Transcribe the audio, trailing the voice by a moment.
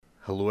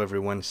Hello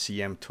everyone,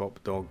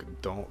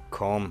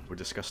 cmtopdog.com. We're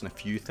discussing a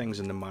few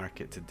things in the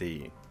market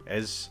today.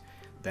 Is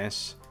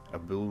this a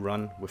bull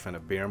run within a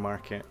bear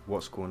market?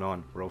 What's going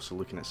on? We're also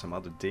looking at some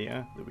other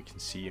data that we can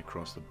see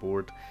across the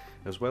board,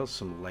 as well as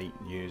some light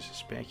news,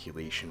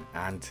 speculation,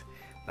 and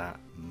that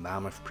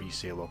mammoth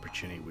pre-sale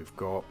opportunity we've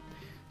got.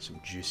 Some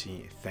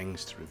juicy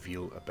things to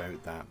reveal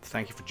about that.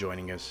 Thank you for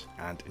joining us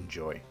and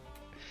enjoy.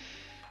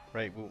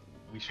 Right, well,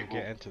 we shall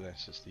get into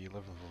this. It's the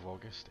 11th of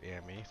August,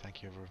 AMA.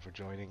 Thank you everyone for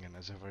joining, and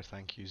as ever,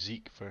 thank you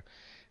Zeke for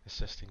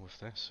assisting with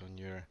this on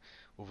your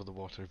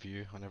over-the-water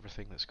view on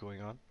everything that's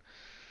going on.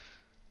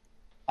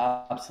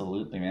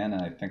 Absolutely, man.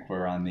 And I think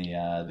we're on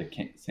the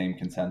same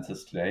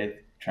consensus today,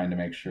 trying to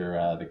make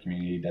sure the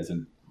community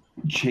doesn't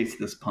chase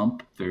this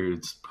pump.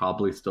 There's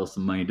probably still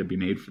some money to be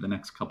made for the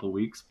next couple of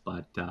weeks,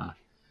 but I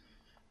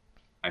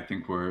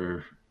think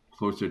we're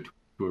closer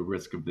to a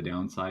risk of the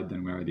downside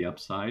than we are the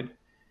upside.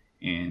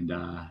 And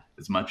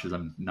as much as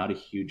I'm not a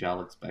huge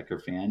Alex Becker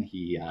fan,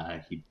 he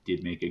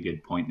did make a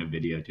good point in a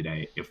video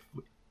today. If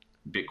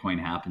Bitcoin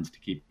happens to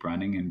keep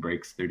running and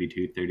breaks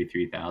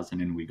 33,000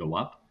 and we go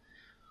up,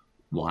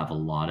 we'll have a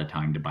lot of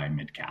time to buy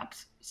mid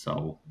caps.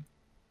 So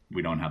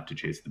we don't have to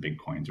chase the big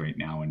coins right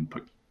now and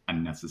put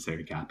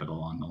unnecessary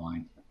capital on the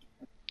line.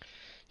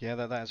 Yeah,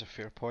 that is a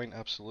fair point,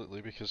 absolutely,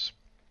 because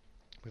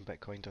when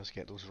Bitcoin does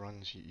get those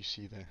runs, you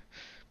see the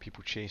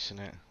people chasing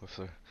it with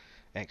their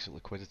exit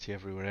liquidity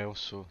everywhere else.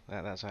 So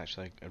that's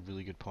actually a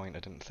really good point I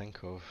didn't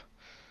think of.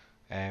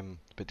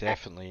 But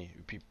definitely,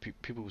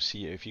 people will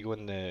see it if you go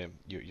on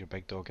your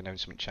Big Dog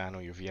announcement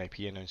channel, your VIP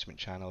announcement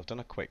channel. I've done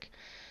a quick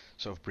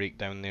sort of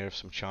breakdown there of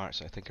some charts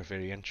that I think are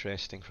very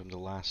interesting from the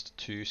last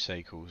two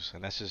cycles,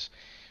 and this is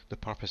the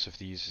purpose of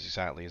these,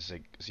 exactly as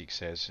Zeke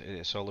says.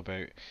 It's all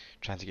about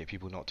trying to get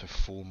people not to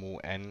FOMO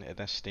in at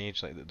this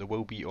stage. Like, there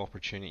will be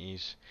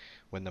opportunities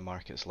when the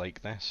market's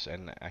like this,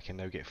 and I can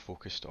now get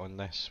focused on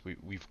this.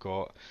 We've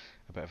got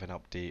a bit of an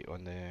update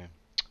on the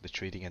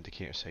trading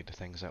indicator side of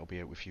things that'll be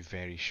out with you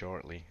very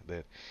shortly.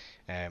 A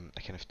kind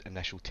of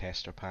initial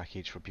tester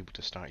package for people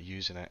to start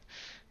using it,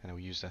 and I'll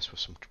use this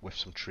with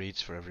some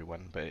trades for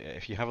everyone. But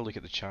if you have a look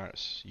at the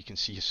charts, you can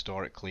see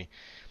historically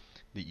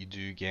that you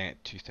do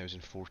get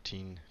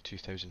 2014,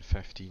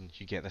 2015,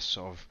 you get this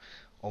sort of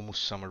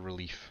almost summer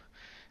relief,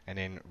 and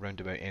then round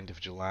about end of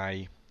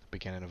July,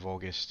 beginning of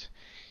August,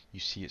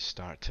 you see it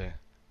start to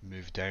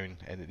move down.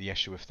 And the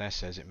issue with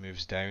this is it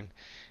moves down,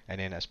 and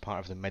then as part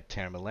of the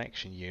midterm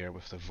election year,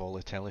 with the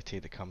volatility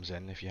that comes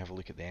in, if you have a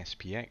look at the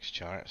SPX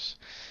charts,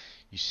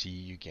 you see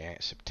you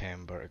get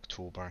September,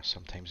 October,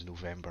 sometimes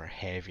November,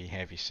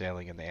 heavy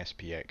selling in the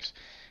SPX,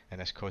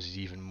 and this causes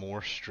even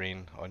more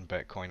strain on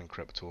Bitcoin and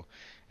crypto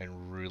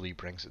and really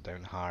brings it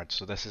down hard.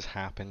 So this has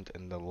happened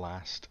in the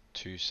last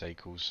two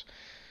cycles,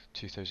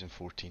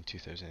 2014,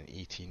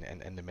 2018,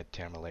 and in the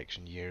midterm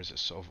election years.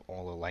 It's sort of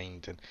all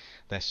aligned, and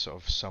this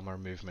sort of summer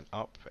movement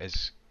up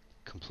is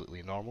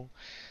completely normal.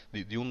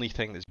 The only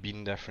thing that's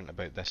been different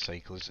about this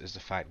cycle is the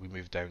fact we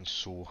moved down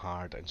so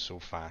hard and so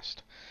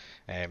fast,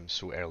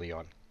 so early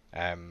on.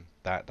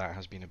 That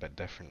has been a bit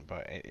different,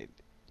 but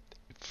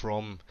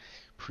from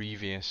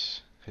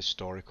previous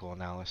historical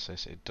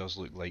analysis, it does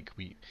look like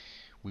we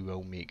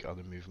will make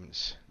other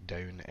movements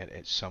down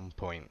at some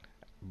point.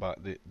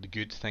 But the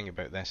good thing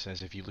about this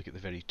is if you look at the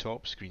very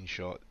top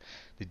screenshot,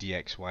 the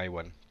DXY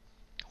one,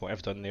 what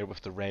I've done there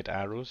with the red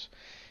arrows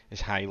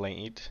is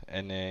highlighted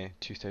in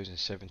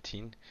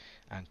 2017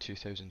 and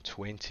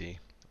 2020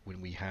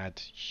 when we had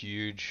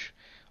huge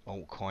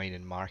altcoin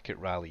and market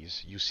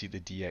rallies. You see the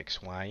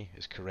DXY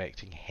is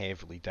correcting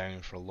heavily down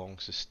for a long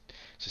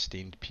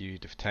sustained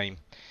period of time.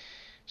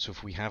 So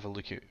if we have a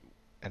look at,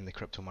 and the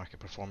crypto market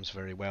performs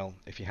very well,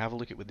 if you have a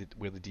look at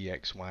where the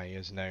DXY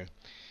is now,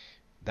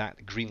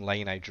 that green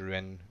line I drew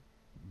in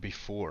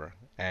before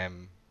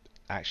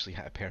actually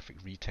had a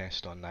perfect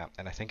retest on that.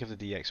 And I think if the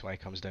DXY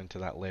comes down to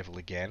that level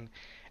again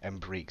and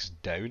breaks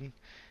down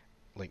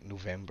like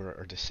November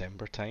or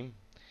December time,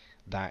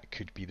 that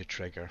could be the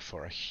trigger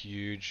for a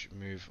huge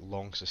move,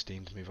 long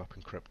sustained move up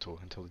in crypto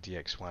until the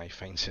DXY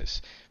finds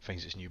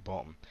its new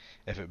bottom.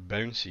 If it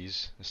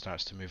bounces and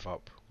starts to move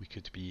up, we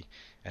could be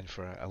in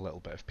for a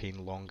little bit of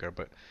pain longer.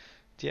 But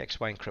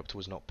DXY and crypto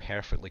is not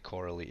perfectly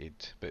correlated,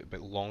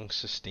 but long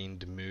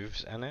sustained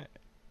moves in it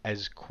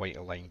is quite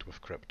aligned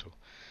with crypto.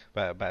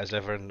 But as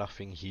ever,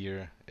 nothing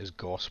here is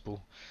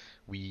gospel.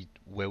 We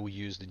will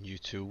use the new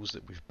tools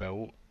that we've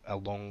built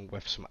along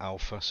with some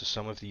alpha. So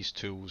some of these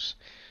tools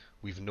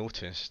we've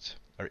noticed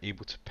are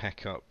able to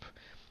pick up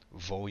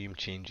volume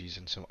changes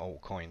in some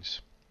altcoins.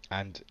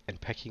 And in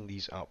picking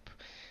these up,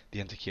 the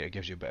indicator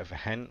gives you a bit of a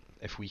hint.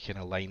 If we can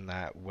align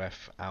that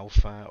with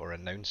alpha or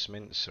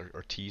announcements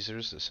or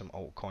teasers that some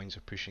altcoins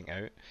are pushing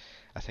out,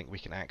 I think we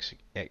can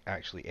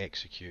actually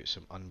execute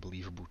some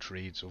unbelievable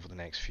trades over the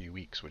next few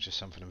weeks, which is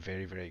something I'm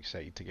very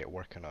excited to get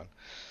working on.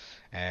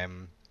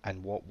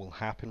 And what will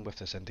happen with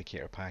this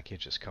indicator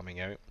package that's coming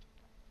out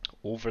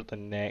over the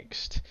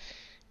next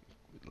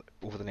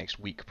over the next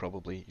week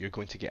probably, you're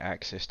going to get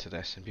access to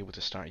this and be able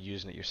to start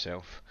using it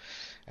yourself.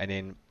 And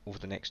then over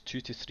the next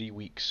 2 to 3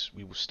 weeks,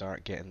 we will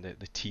start getting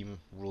the team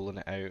rolling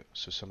it out.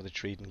 So some of the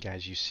trading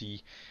guys you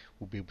see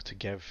will be able to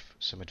give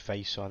some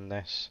advice on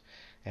this,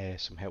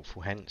 some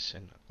helpful hints,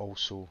 and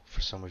also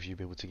for some of you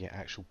be able to get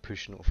actual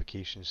push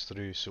notifications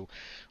through. So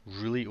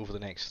really over the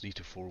next 3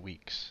 to 4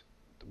 weeks,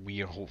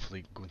 we are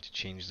hopefully going to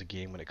change the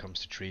game when it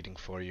comes to trading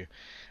for you,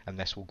 and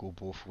this will go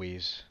both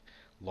ways,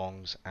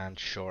 longs and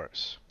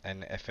shorts.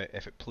 And if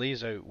it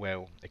plays out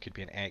well, it could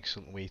be an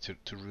excellent way to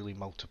really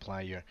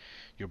multiply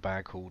your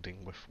bag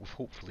holding with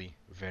hopefully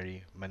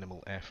very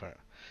minimal effort.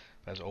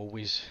 But as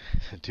always,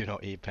 do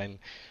not ape in,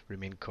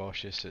 remain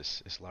cautious.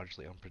 It's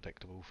largely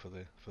unpredictable for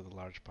the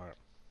large part.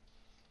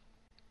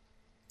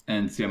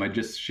 And Sam, I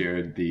just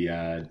shared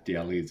the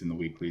dailies and the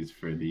weeklies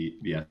for the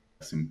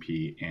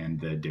S&P and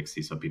the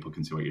Dixie, so people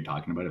can see what you're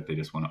talking about if they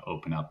just want to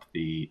open up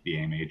the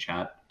AMA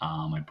chat.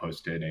 I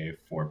posted a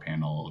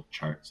 4-panel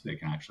chart so they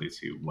can actually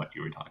see what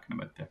you were talking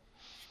about there.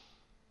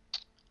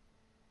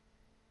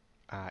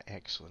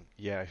 Excellent.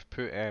 Yeah, I've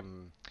put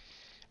in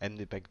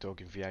the Big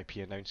Dog and VIP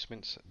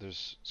announcements,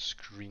 there's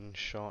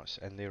screenshots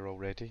in there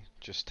already,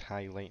 just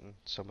highlighting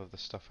some of the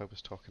stuff I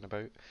was talking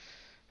about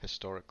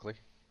historically.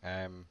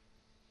 And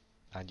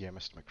yeah,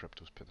 Mr.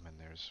 McCrypto's put them in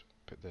there.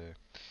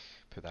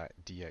 Put that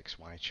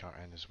DXY chart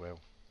in as well.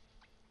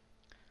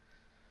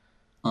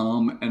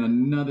 And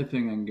another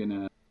thing I'm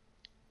gonna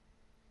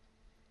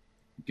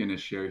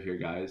share here,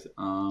 guys.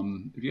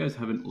 If you guys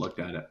haven't looked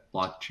at it,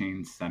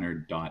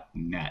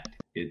 blockchaincenter.net.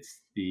 It's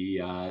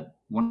the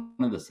one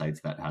of the sites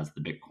that has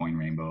the Bitcoin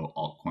Rainbow,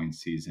 altcoin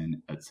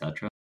season,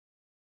 etc.,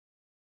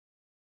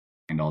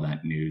 and all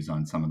that news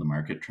on some of the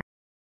market trends.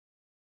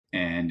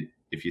 And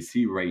if you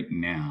see right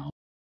now,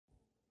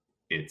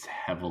 it's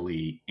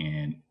heavily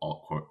in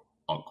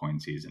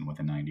altcoin season with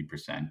a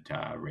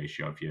 90%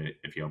 ratio.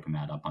 If you open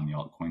that up on the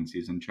altcoin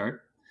season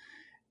chart,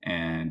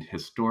 and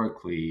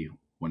historically,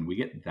 when we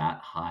get that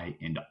high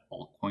into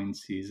altcoin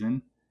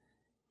season,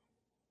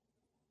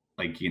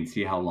 like you can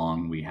see how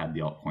long we had the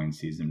altcoin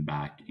season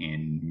back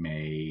in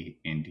May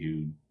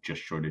into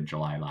just short of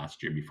July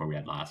last year before we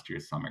had last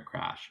year's summer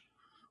crash.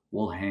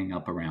 We'll hang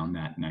up around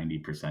that 90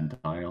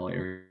 percentile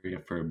area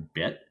for a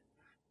bit,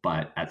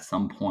 but at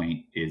some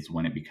point is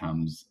when it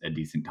becomes a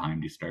decent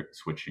time to start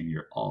switching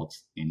your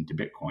alts into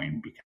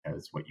Bitcoin,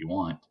 because what you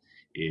want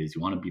is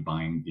you want to be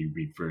buying the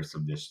reverse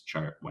of this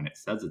chart. When it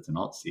says it's an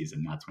alt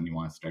season, that's when you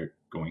want to start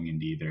going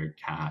into either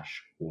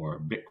cash or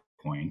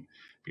Bitcoin,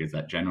 because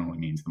that generally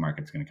means the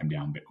market's going to come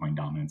down, Bitcoin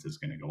dominance is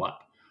going to go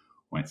up.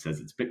 When it says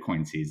it's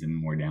Bitcoin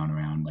season, we're down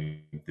around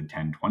like the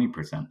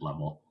 10-20%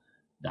 level.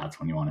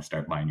 That's when you want to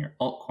start buying your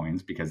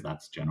altcoins, because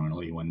that's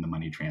generally when the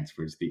money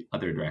transfers the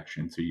other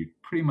direction. So you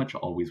pretty much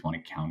always want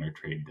to counter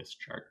trade this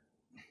chart.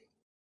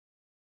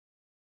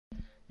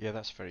 Yeah,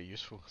 that's very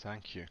useful.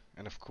 Thank you.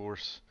 And of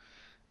course,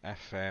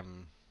 if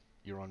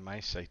you're on my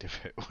side of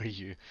it, where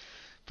you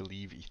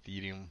believe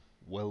Ethereum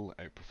will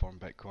outperform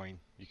Bitcoin,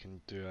 you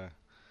can do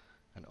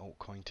an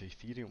altcoin to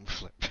Ethereum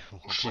flip.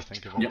 What do you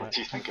think about that? What do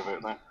you think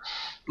about that?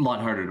 A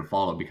lot harder to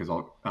follow because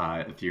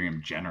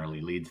Ethereum generally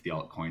leads the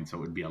altcoin, so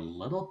it would be a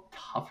little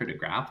tougher to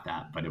graph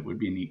that, but it would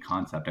be a neat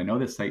concept. I know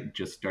this site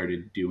just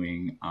started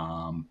doing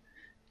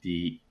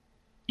the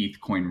ETH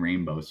coin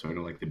rainbow, sort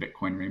of like the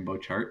Bitcoin rainbow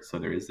chart. So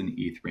there is an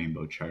ETH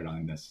rainbow chart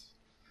on this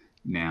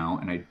now,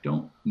 and I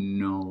don't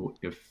know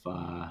if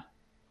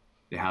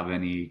they have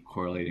any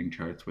correlating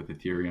charts with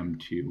Ethereum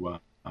to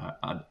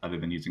other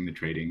than using the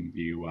trading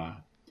view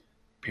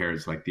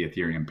pairs, like the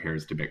Ethereum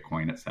pairs to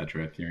Bitcoin,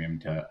 etc.,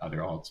 Ethereum to other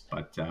alts.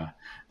 But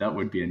that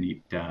would be a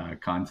neat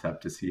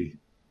concept to see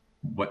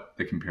what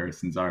the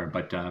comparisons are.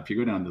 But if you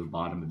go down to the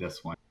bottom of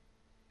this one,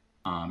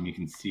 you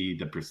can see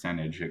the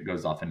percentage. It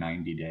goes off a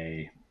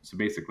 90-day. So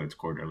basically, it's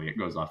quarterly. It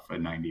goes off a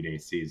 90-day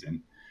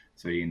season.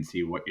 So you can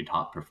see what your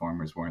top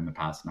performers were in the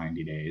past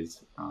 90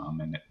 days.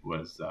 And it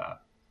was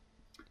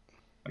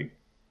like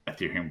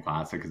Ethereum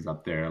Classic is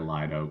up there,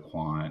 Lido,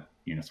 Quant,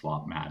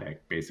 Uniswap, Matic.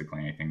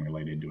 Basically, anything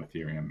related to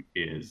Ethereum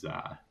is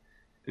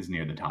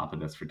near the top of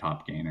this for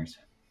top gainers.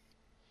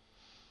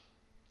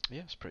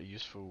 Yeah, it's a pretty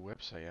useful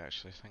website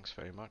actually. Thanks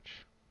very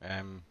much.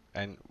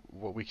 And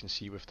what we can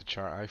see with the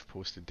chart I've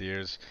posted there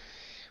is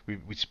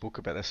we spoke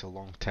about this a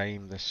long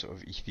time, this sort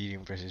of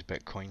Ethereum versus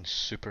Bitcoin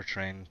super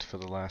trend for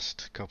the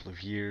last couple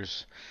of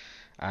years,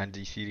 and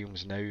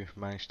Ethereum's now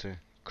managed to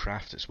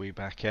craft its way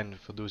back in.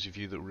 For those of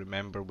you that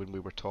remember when we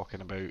were talking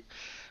about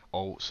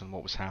alts and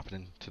what was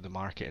happening to the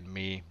market in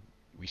May,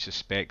 we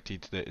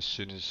suspected that as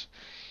soon as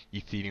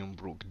Ethereum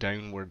broke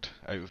downward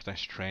out of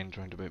this trend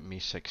around about May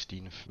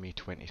 16th, May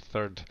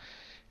 23rd,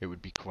 it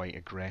would be quite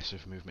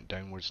aggressive movement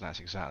downwards, and that's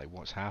exactly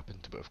what's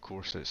happened. But of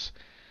course it's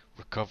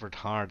recovered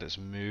hard, it's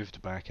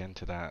moved back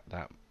into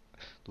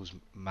those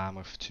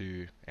mammoth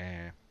 2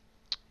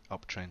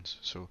 uptrends.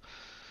 So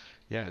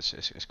yeah,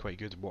 it's quite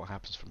good. What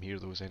happens from here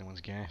though is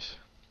anyone's guess.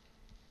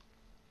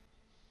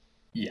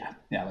 Yeah,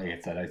 like I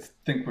said, I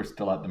think we're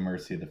still at the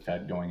mercy of the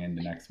Fed going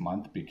into next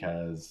month,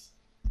 because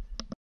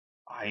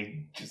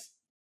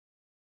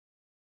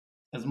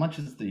as much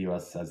as the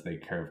U.S. says they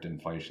curved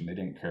inflation, they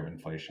didn't curve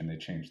inflation. They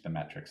changed the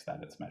metrics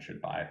that it's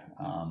measured by.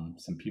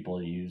 Some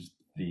people used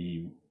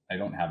the, I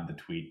don't have the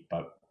tweet,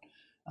 but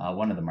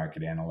one of the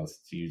market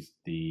analysts used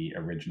the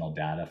original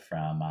data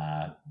from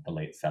the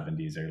late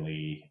 70s,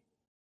 early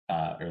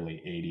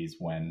 80s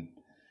when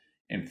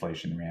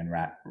inflation ran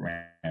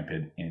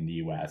rampant in the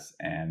US,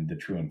 and the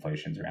true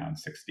inflation is around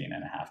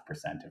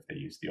 16.5% if they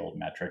use the old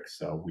metrics.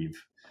 So we've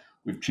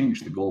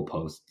changed the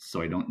goalposts.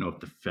 So I don't know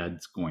if the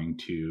Fed's going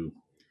to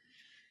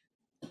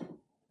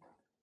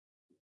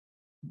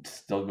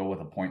still go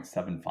with a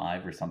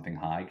 0.75 or something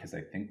high, because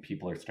I think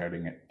people are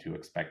starting to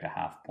expect a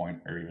half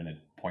point or even a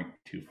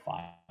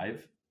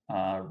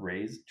 0.25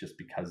 raise, just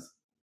because,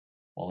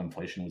 well,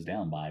 inflation was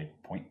down by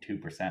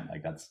 0.2%.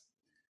 Like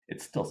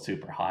it's still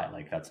super high.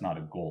 Like that's not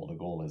a goal. The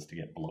goal is to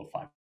get below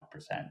 5%,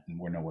 and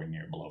we're nowhere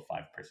near below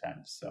 5%.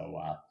 So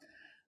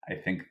I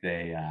think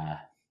they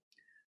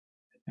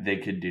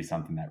could do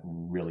something that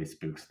really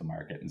spooks the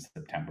market in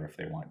September if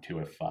they want to.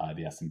 If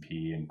the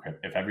S&P and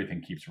if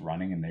everything keeps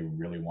running and they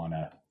really want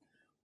to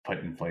put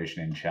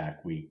inflation in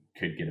check, we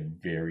could get a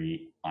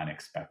very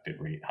unexpected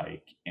rate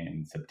hike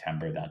in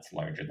September that's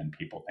larger than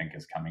people think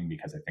is coming,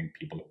 because I think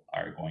people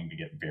are going to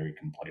get very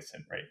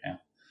complacent right now.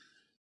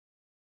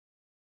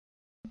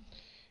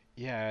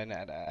 Yeah, and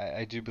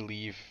I do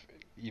believe,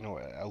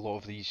 a lot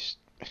of these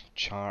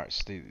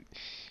charts,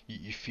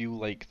 you feel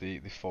like they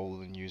follow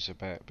the news a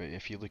bit, but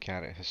if you look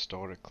at it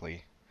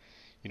historically,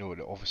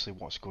 obviously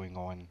what's going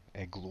on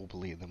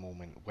globally at the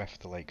moment with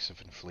the likes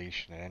of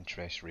inflation and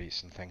interest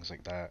rates and things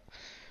like that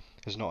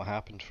has not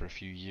happened for a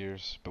few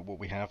years. But what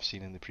we have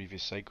seen in the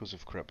previous cycles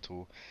of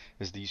crypto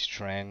is these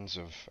trends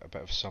of a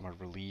bit of summer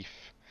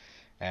relief,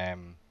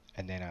 and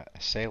then a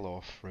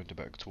sell-off around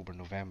about October,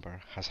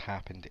 November has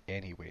happened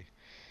anyway.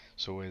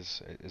 So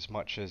as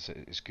much as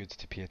it's good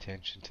to pay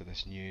attention to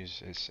this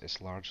news,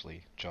 it's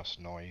largely just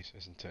noise,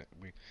 isn't it?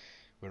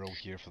 We're all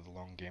here for the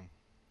long game.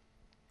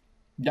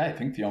 Yeah, I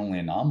think the only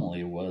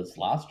anomaly was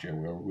last year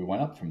where we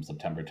went up from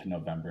September to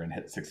November and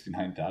hit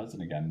 69,000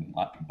 again.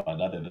 But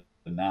other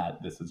than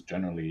that, this is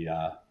generally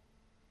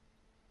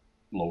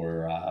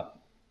lower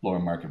lower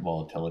market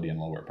volatility and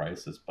lower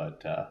prices.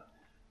 But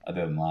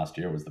other than last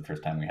year was the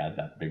first time we had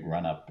that big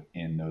run up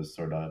in those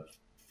sort of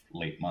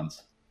late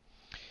months.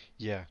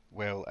 Yeah,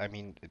 well, I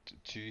mean,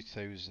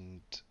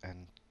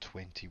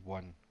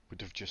 2021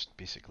 would have just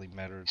basically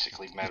mirrored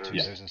the Yeah.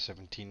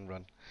 2017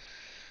 run,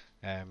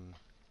 um,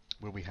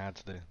 where we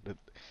had the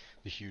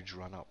huge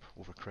run up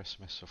over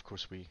Christmas. Of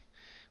course, we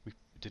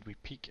did we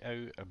peak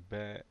out a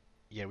bit.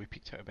 Yeah, we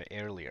peaked out a bit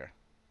earlier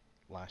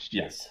last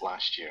year. Yes.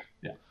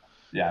 Yeah.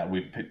 Yeah,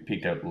 we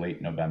peaked out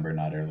late November,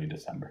 not early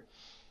December.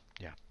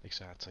 Yeah,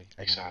 exactly.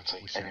 And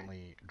we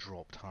certainly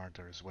dropped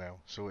harder as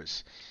well. So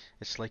it's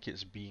like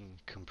it's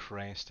being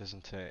compressed,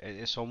 isn't it?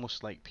 It's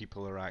almost like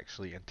people are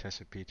actually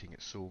anticipating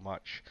it so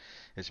much,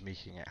 it's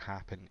making it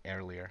happen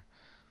earlier.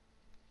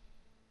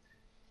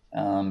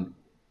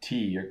 To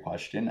your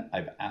question,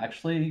 I've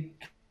actually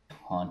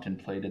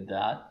contemplated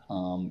that.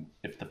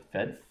 If the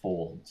Fed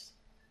folds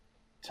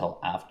till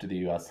after the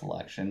US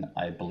election,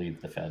 I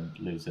believe the Fed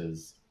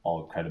loses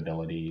all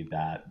credibility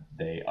that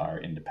they are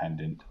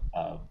independent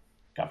of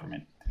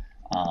government.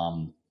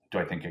 Do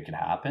I think it could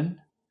happen?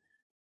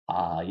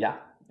 Yeah,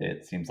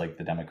 it seems like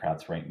the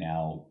Democrats right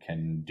now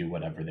can do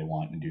whatever they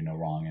want and do no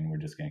wrong, and we're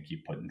just going to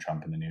keep putting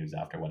Trump in the news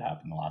after what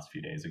happened the last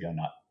few days ago.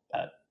 Not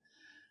that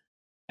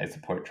I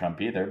support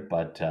Trump either,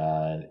 but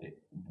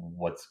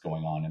what's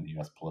going on in the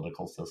U.S.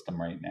 political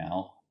system right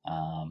now,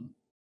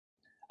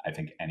 I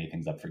think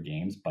anything's up for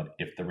games. But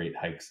if the rate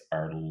hikes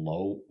are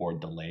low or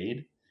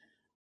delayed,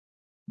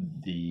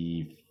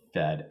 the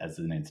Fed as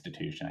an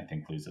institution, I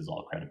think, loses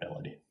all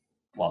credibility.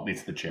 Well, at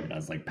least the chair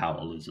does. Like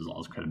Powell loses all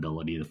his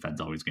credibility. The Fed's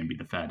always going to be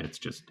the Fed. It's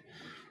just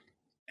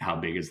how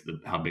big a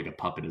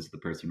puppet is the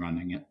person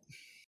running it.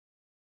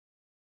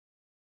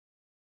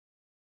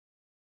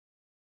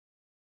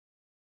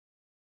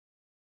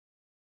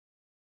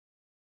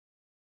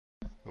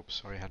 Oops,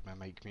 sorry, I had my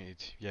mic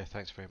muted. Yeah,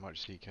 thanks very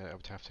much, Zeke. I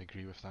would have to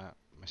agree with that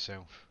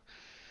myself.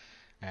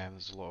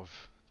 There's a lot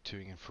of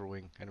toing and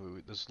froing, and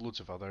there's loads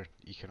of other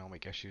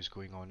economic issues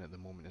going on at the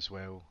moment as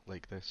well,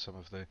 like some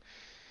of the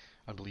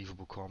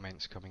unbelievable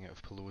comments coming out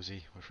of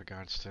Pelosi with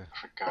regards to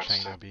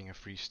China being a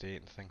free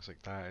state and things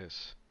like that.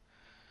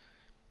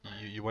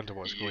 You wonder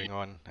what's going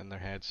on in their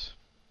heads.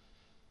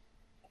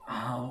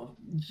 Oh,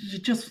 you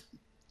just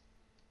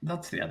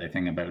that's the other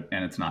thing about,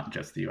 and it's not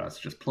just the U.S.,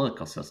 just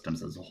political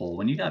systems as a whole.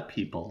 When you got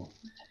people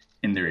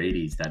in their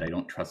 80s that I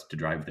don't trust to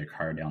drive their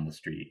car down the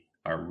street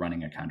are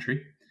running a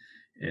country,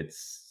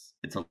 it's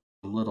a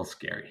little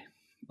scary.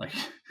 Like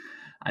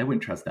I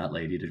wouldn't trust that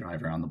lady to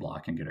drive around the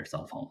block and get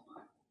herself home.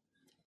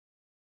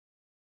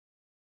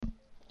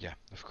 Yeah,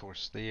 of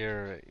course.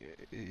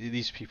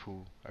 These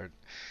people are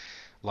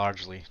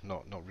largely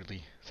not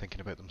really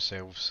thinking about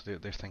themselves.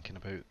 They're thinking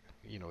about,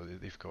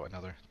 they've got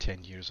another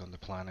 10 years on the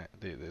planet.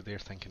 They're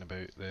thinking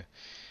about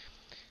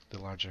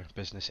the larger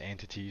business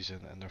entities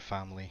and their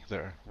family that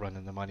are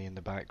running the money in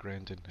the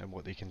background, and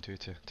what they can do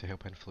to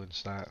help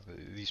influence that.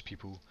 These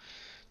people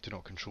do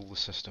not control the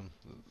system.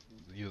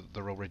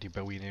 They're already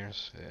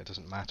billionaires. It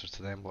doesn't matter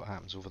to them what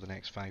happens over the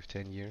next 5,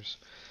 10 years.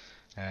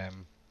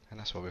 And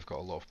that's why we've got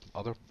a lot of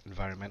other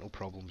environmental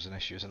problems and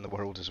issues in the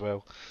world as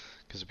well,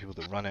 because the people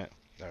that run it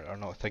are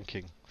not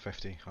thinking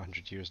 50,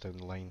 100 years down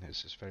the line.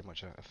 It's very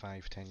much a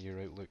 5, 10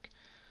 year outlook.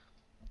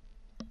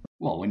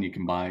 Well, when you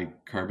can buy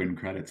carbon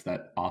credits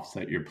that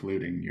offset your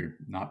polluting, you're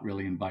not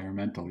really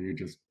environmental. You're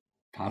just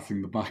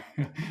passing the buck.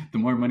 The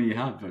more money you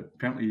have, but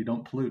apparently you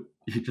don't pollute.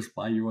 You just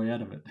buy your way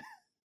out of it.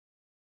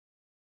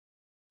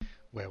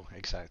 Well,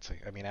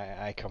 exactly. I mean,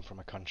 I come from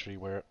a country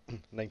where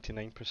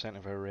 99%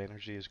 of our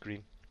energy is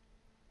green.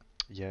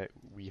 Yet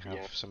we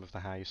have some of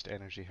the highest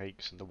energy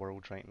hikes in the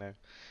world right now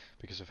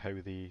because of how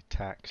they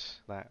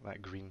tax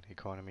that green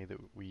economy that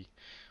we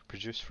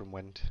produce from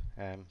wind.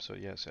 So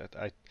yes,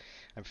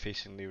 I'm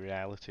facing the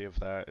reality of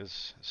that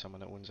as someone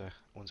that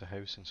owns a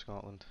house in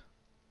Scotland.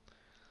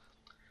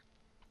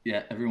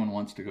 Yeah, everyone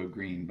wants to go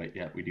green, but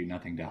yet we do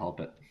nothing to help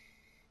it.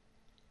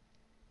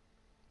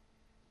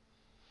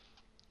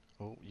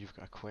 Oh, you've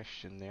got a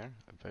question there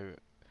about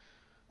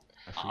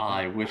a free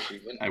I win. wish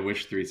I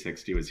wish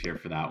 360 was here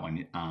for that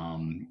one.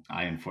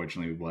 I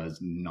unfortunately was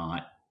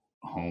not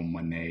home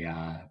when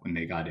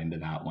they got into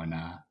that one.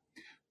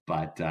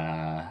 But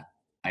I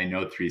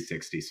know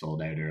 360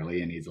 sold out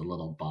early, and he's a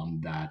little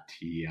bummed that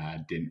he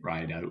didn't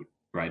ride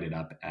it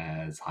up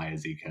as high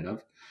as he could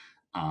have.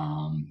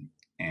 Um,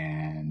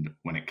 and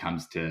when it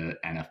comes to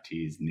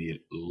NFTs and the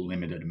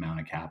limited amount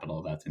of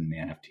capital that's in the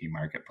NFT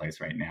marketplace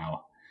right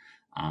now,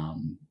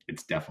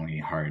 it's definitely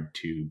hard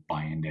to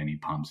buy into any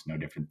pumps. No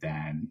different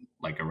than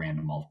like a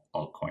random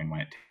altcoin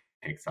when it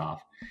takes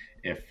off.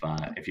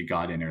 If you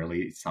got in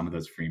early, some of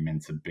those free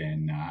mints have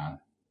been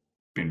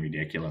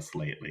ridiculous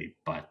lately.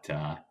 But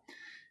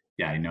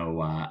yeah, I know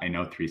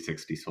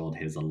 360 sold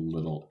his a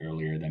little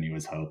earlier than he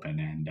was hoping,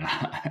 and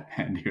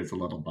and he was a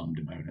little bummed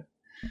about it.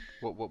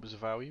 What was the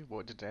value?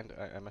 What did it end?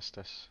 I missed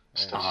this.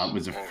 It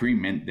was a free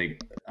mint. They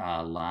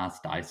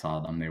last I saw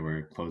them, they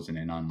were closing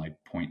in on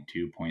like point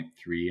 0.2, point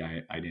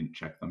 0.3. I didn't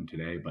check them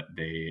today, but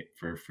they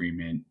for a free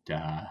mint.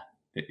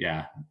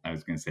 Yeah, I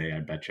was gonna say, I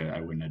bet you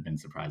I wouldn't have been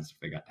surprised if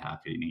they got to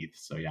half an ETH.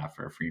 So yeah,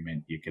 for a free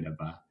mint, you could have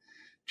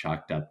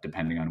chalked up,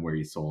 depending on where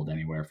you sold,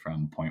 anywhere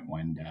from point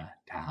 0.1 to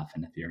half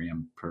an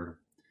Ethereum per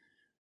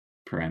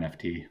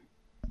NFT.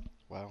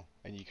 Wow,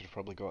 and you could have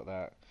probably got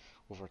that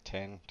over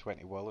 10,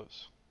 20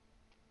 wallets.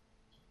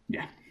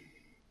 Yeah.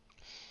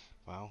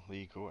 Wow, there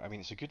you go. I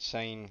mean, it's a good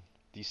sign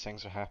these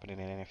things are happening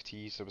in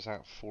NFTs. There was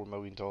that $4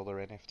 million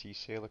NFT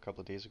sale a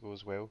couple of days ago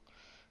as well.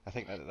 I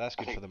think that's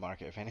good for the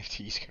market. If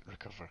NFTs can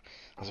recover,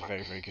 that's a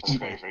very, very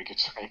good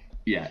sign.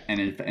 Yeah, and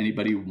if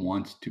anybody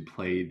wants to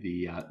play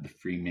the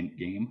free mint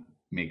game,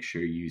 make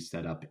sure you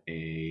set up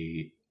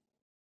a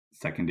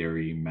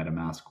secondary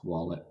MetaMask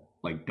wallet.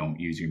 Like, don't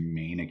use your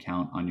main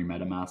account on your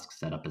MetaMask.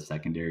 Set up a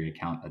secondary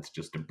account that's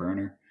just a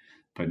burner.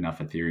 Put enough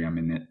Ethereum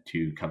in it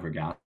to cover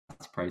gas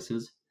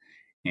prices,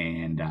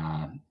 and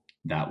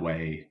that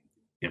way,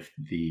 if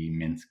the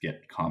mints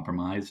get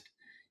compromised,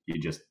 you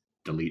just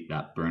delete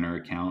that burner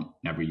account,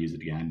 never use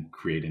it again,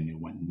 create a new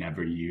one.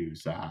 Never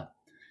use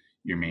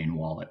your main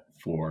wallet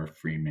for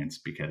free mints,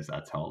 because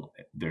that's how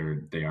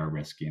they are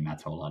risky, and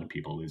that's how a lot of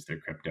people lose their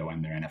crypto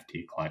and their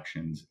NFT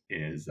collections.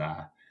 Is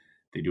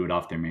they do it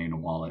off their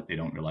main wallet, they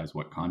don't realize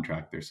what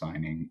contract they're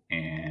signing,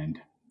 and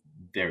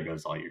there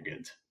goes all your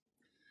goods.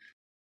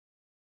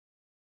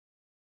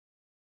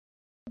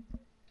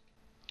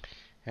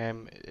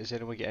 Does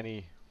anyone get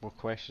any more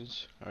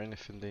questions or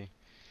anything they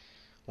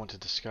want to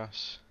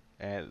discuss?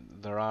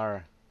 There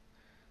are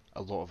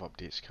a lot of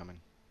updates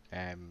coming.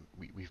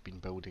 We've been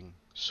building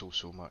so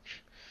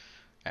much,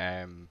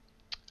 and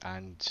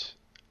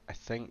I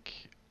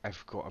think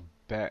I've got a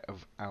bit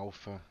of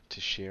alpha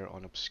to share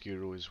on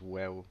Obscuro as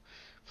well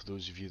for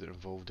those of you that are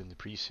involved in the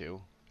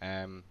pre-sale.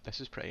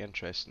 This is pretty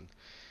interesting.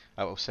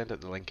 I'll send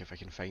out the link if I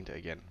can find it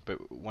again.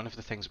 But one of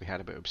the things we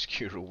had about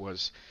Obscuro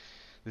was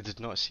they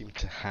did not seem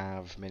to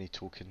have many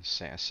tokens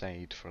set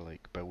aside for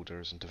like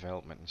builders and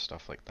development and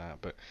stuff like that.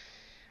 But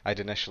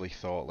I'd initially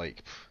thought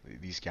like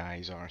these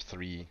guys are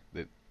three,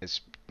 that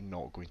it's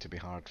not going to be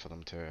hard for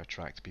them to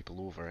attract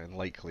people over, and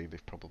likely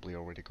they've probably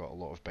already got a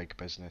lot of big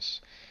business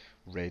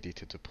ready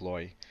to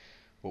deploy.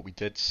 What we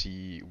did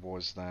see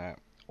was that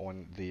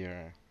on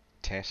their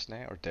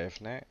testnet or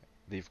devnet,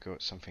 they've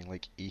got something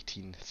like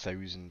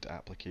 18,000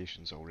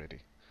 applications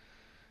already.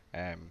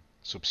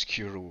 So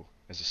Obscuro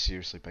is a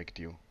seriously big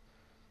deal.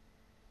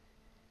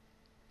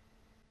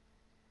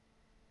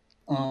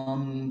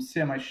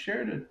 Sam, I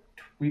shared a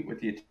tweet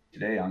with you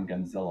today on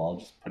Gunzilla. I'll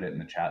just put it in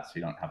the chat so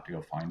you don't have to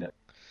go find it.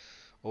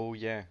 Oh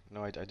yeah,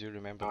 no, I do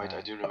remember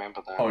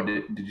that. Oh,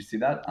 did you see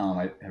that?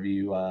 Have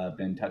you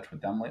been in touch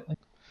with them lately?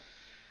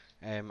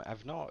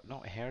 I've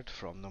not heard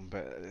from them,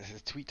 but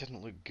the tweet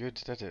didn't look good,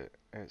 did it?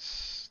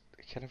 It's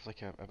kind of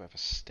like a bit of a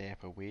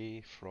step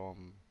away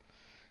from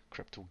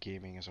crypto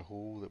gaming as a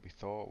whole that we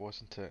thought,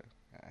 wasn't it?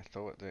 I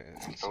thought that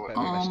it's a bit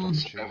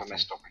of a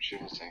missed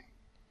opportunity.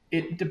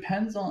 It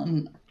depends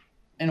on.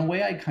 In a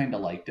way, I kind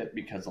of liked it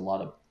because a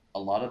lot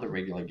of the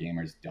regular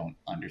gamers don't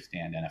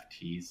understand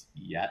NFTs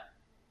yet.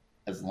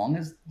 As long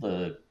as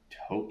the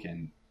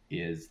token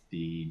is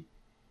the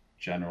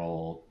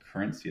general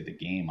currency of the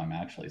game, I'm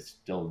actually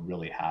still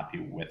really happy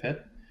with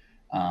it.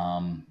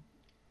 Um,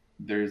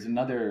 there's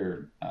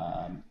another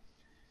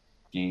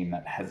game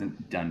that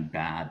hasn't done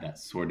bad that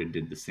sort of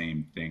did the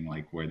same thing,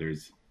 like where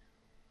there's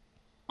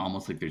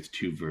almost like there's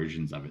two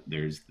versions of it.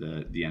 There's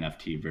the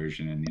NFT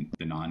version and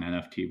the non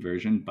NFT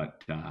version,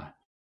 but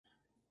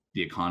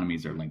the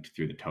economies are linked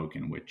through the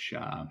token, which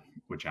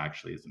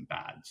actually isn't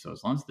bad. So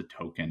as long as the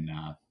token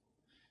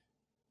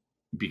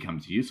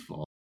becomes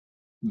useful,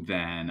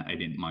 then I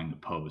didn't mind the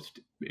post.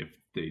 If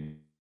they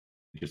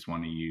just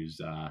want to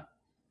use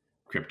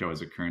crypto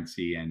as a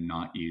currency and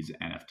not use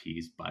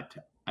NFTs, but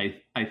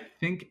I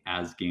think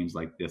as games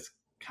like this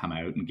come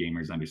out and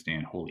gamers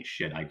understand, holy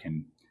shit, I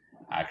can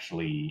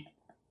actually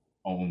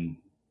own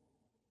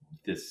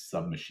this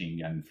submachine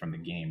gun from the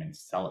game and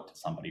sell it to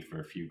somebody for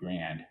a few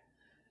grand.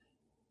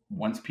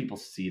 Once people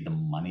see the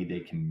money they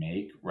can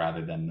make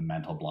rather than the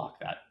mental block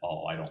that,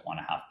 oh, I don't want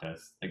to have to,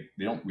 like,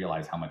 they don't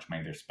realize how much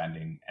money they're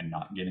spending and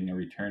not getting a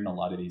return. A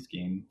lot of these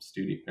game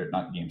studio, or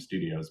not game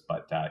studios,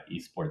 but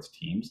esports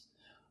teams,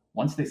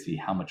 once they see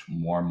how much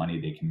more money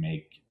they can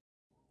make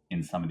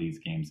in some of these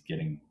games,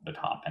 getting the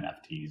top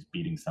NFTs,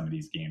 beating some of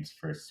these games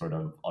for sort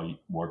of,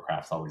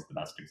 Warcraft's always the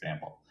best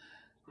example.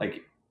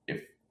 Like,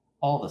 if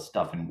all the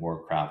stuff in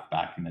Warcraft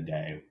back in the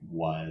day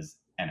was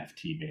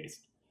NFT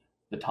based,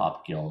 the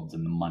top guilds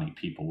and the money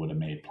people would have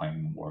made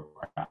playing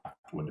Warcraft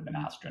would have been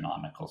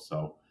astronomical.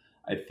 So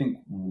I think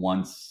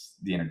once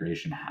the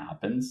integration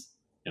happens,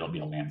 it'll be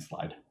a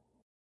landslide.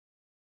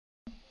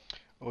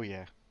 Oh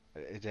yeah,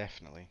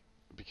 definitely.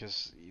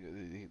 Because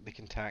they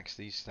can tax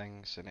these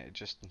things, and it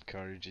just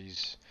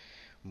encourages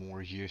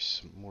more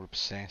use, more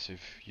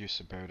obsessive use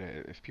about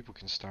it. If people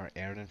can start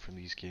earning from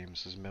these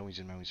games, there's millions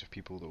and millions of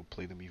people that will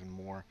play them even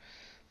more.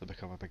 They'll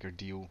become a bigger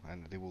deal,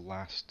 and they will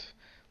last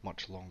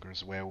much longer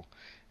as well.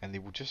 And they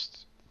will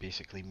just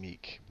basically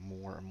make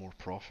more and more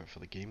profit for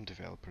the game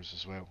developers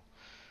as well.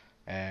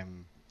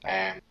 Um,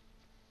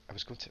 I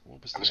was going to.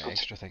 What was the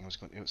extra thing I was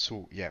going to?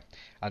 So yeah,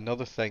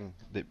 another thing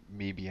that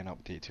may be an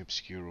update to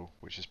Obscuro,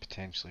 which is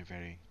potentially a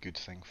very good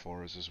thing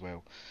for us as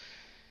well.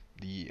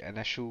 The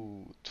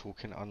initial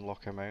token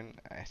unlock amount,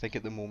 I think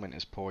at the moment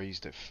is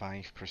poised at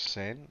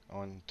 5%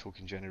 on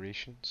token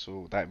generation.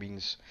 So that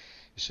means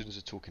as soon as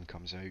the token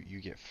comes out,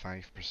 you get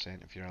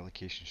 5% of your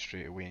allocation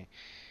straight away.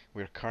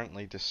 We're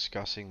currently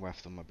discussing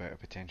with them about a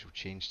potential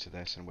change to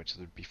this in which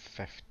there would be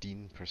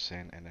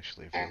 15%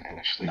 initially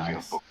available.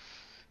 Nice.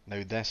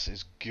 Now this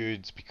is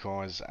good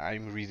because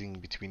I'm reading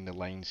between the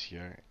lines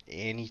here.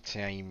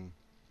 Anytime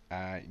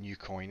a new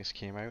coin has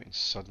came out and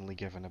suddenly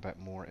given a bit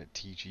more at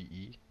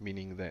TGE,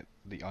 meaning that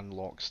the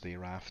unlocks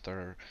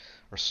thereafter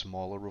are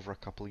smaller over a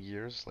couple of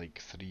years, like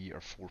 3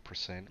 or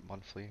 4%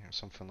 monthly or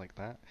something like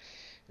that.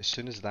 As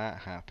soon as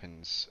that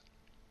happens,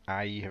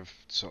 I have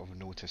sort of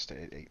noticed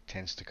that it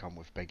tends to come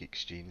with big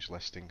exchange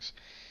listings.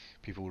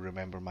 People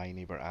remember My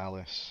Neighbor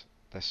Alice,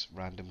 this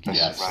random game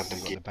that Yes.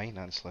 suddenly got the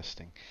Binance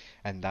listing,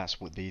 and that's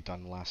what they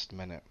done last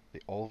minute. They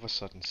all of a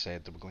sudden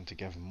said they were going to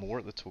give more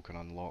at the token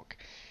unlock,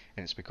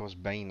 and it's because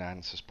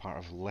Binance, as part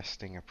of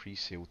listing a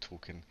pre-sale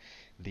token,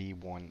 they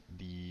want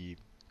the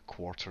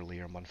quarterly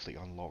or monthly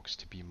unlocks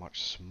to be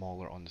much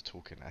smaller on the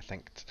token. I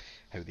think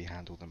how they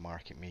handle the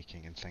market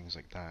making and things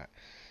like that.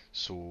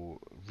 So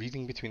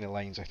reading between the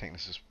lines, I think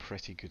this is a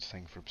pretty good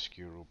thing for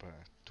Obscuro, but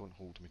don't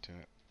hold me to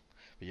it.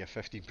 But yeah,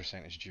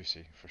 15% is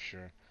juicy for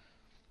sure.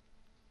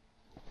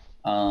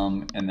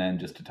 And then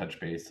just to touch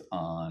base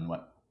on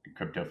what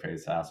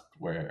CryptoFace asked,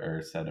 where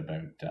or said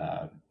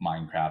about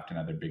Minecraft and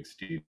other big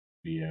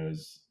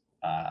studios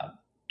uh,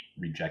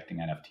 rejecting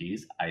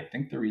NFTs. I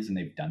think the reason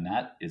they've done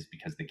that is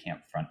because they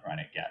can't front run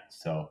it yet.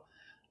 So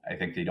I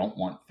think they don't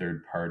want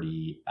third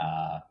party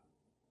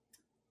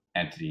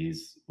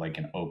entities like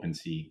an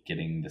OpenSea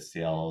getting the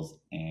sales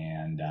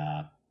and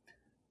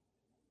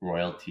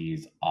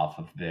royalties off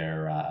of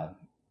the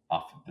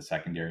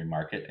secondary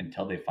market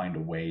until they find a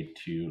way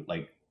to,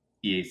 like,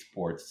 EA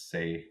Sports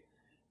say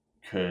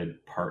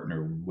could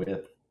partner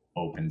with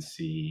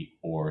OpenSea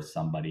or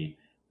somebody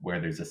where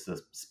there's a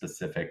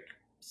specific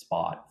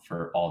spot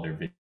for all their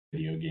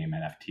video game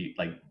NFT.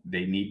 Like,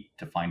 they need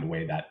to find a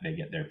way that they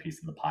get their piece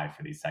of the pie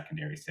for these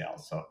secondary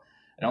sales. So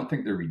I don't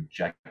think they're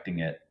rejecting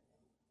it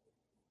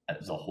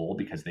as a whole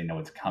because they know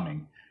it's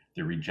coming.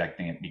 They're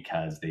rejecting it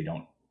because they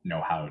don't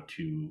know how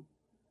to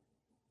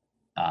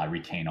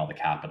retain all the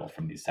capital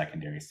from these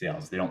secondary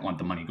sales. They don't want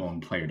the money going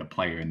player to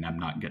player and them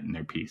not getting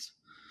their piece.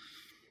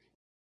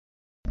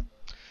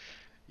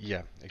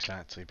 Yeah,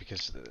 exactly,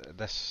 because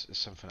this is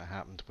something that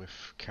happened with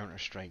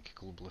Counter-Strike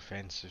Global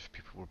Offensive.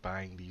 People were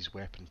buying these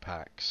weapon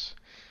packs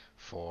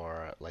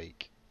for,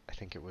 like, I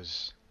think it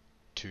was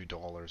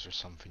 $2 or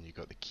something. You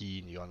got the key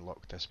and you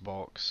unlocked this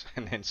box,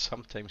 and then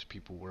sometimes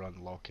people were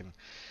unlocking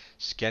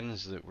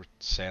skins that were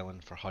selling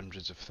for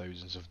hundreds of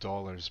thousands of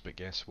dollars. But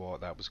guess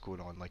what? That was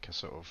going on like a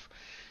sort of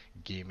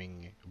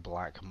gaming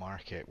black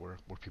market where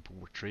people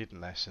were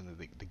trading this, and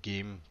the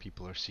game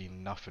people are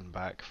seeing nothing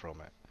back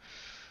from it.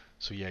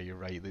 So yeah, you're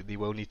right. They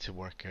will need to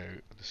work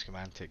out the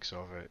schematics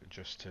of it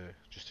just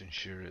to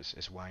ensure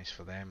it's wise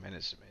for them, and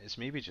it's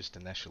maybe just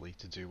initially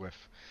to do with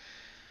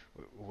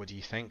what do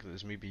you think?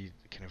 There's maybe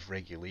kind of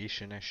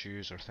regulation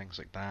issues or things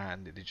like that,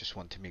 and they just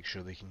want to make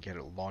sure they can get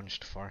it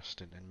launched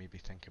first, and maybe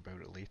think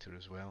about it later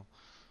as well.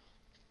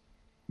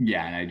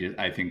 Yeah, and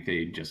I think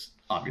they just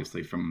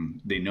obviously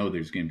they know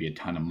there's going to be a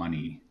ton of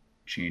money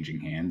changing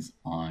hands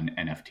on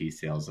NFT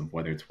sales of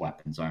whether it's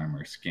weapons,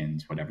 armor,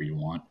 skins, whatever you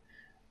want.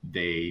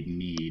 They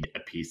need a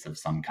piece of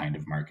some kind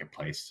of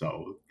marketplace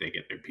so they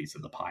get their piece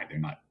of the pie. They're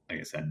not, like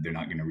I said, they're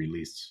not going to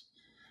release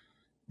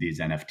these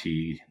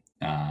NFT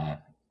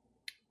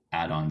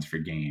add-ons for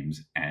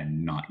games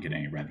and not get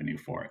any revenue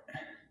for it.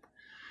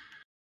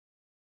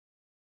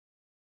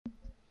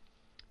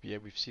 Yeah,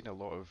 we've seen a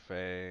lot of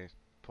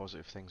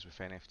positive things with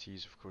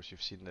NFTs. Of course,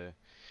 you've seen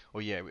oh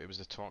yeah, it was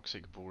the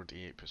Toxic Bored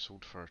Ape. It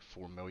sold for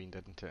 4 million,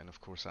 didn't it? And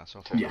of course, that's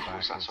off the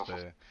back of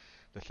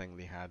the thing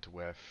they had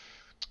with,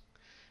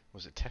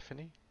 was it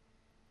Tiffany,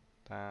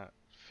 that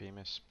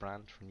famous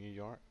brand from New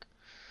York?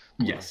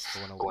 Yes.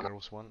 The one all the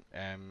girls want.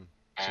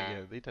 So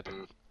yeah, they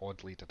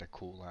oddly did a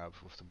collab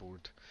with the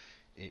Bored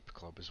Ape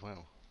Club as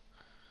well.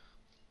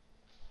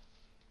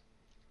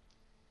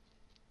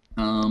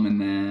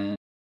 And then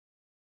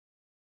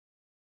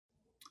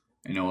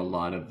I know a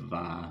lot of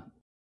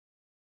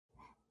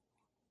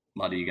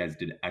you guys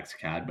did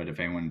XCAD, but if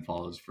anyone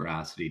follows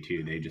Veracity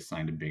too, they just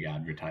signed a big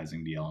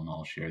advertising deal, and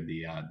I'll share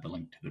the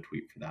link to the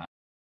tweet for that.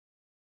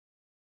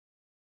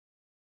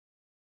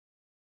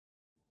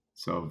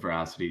 So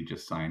Veracity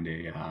just signed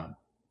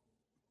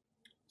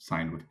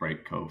with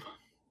Bright Cove.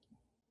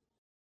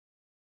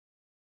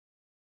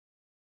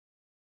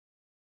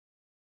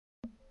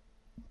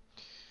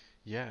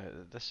 Yeah,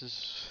 this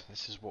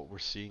is what we're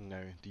seeing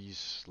now.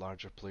 These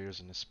larger players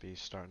in the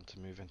space starting to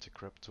move into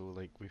crypto.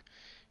 Like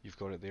you've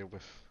got it there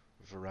with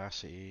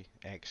Veracity,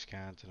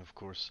 XCAD, and of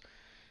course,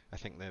 I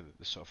think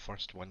the sort of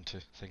first one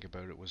to think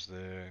about it was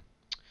the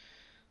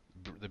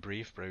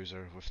Brave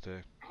browser with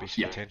the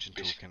basic attention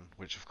token,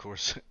 which of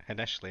course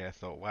initially I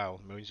thought, wow,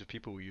 millions of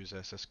people will use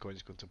this. This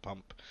coin's going to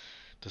pump.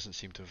 Doesn't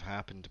seem to have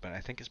happened, but I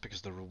think it's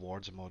because the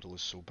rewards model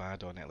is so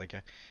bad on it. Like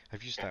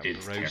I've used that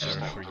browser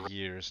for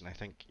years, and I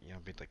think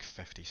I've made like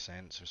 50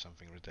 cents or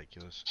something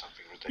ridiculous.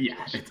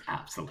 Yeah, it's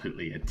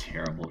absolutely a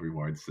terrible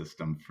reward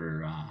system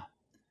for.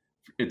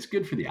 It's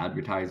good for the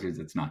advertisers.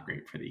 It's not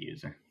great for the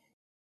user.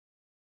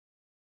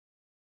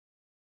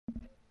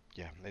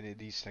 Yeah,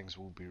 these things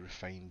will be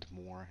refined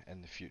more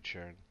in the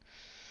future.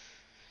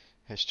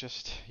 It's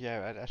just,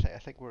 yeah, I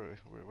think we're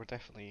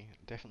definitely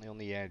on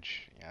the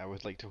edge. Yeah, I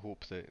would like to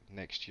hope that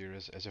next year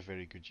is a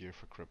very good year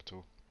for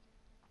crypto.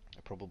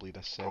 Probably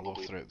this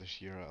sell-off throughout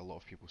this year, a lot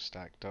of people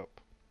stacked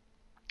up,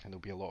 and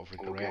there'll be a lot of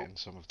regret in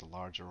some of the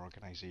larger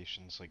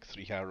organisations like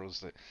Three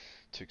Arrows that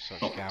took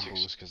such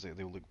gambles, because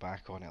they'll look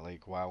back on it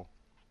like, wow,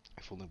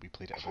 if only we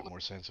played it a bit more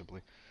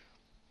sensibly.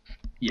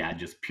 Yeah,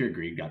 just pure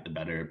greed got the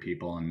better of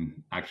people,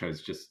 and actually I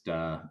was just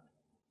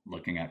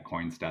looking at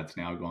coin stats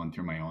now, going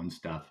through my own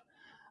stuff.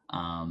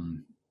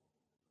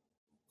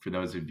 For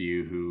those of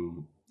you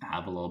who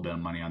have a little bit of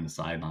money on the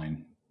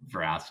sideline,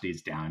 Veracity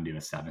is down to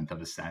 1/7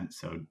 of a cent.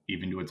 So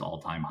even to its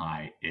all-time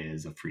high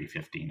is a free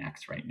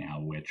 15x right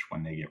now, which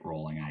when they get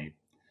rolling,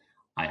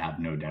 I have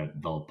no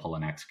doubt they'll pull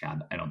an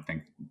XCAD. I don't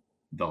think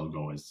they'll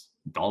go as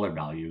dollar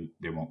value.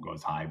 They won't go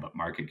as high, but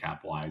market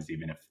cap wise,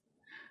 even if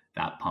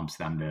that pumps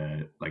them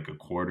to like a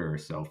quarter or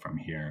so from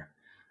here,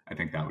 I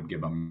think that would give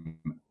them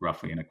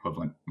roughly an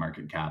equivalent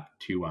market cap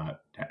to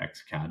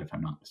XCAD, if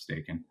I'm not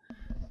mistaken.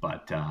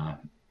 But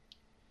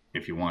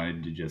if you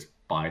wanted to just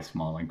buy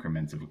small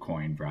increments of a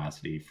coin,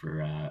 Veracity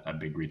for a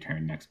big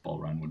return next bull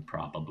run would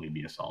probably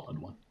be a solid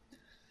one.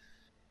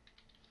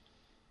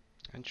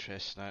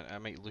 Interesting. I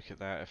might look at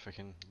that if I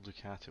can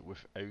look at it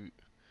without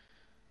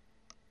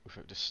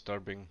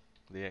disturbing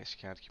the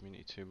XCAD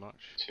community too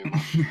much.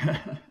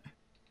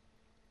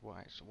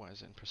 What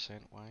is it in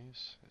percent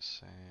wise?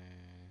 It's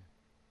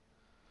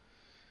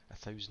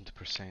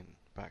 1,000%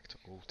 back to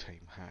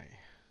all-time high.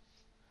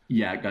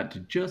 Yeah, it got to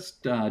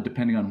just,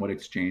 depending on what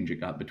exchange, it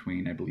got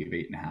between, I believe,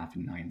 8.5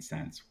 and 9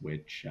 cents,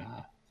 which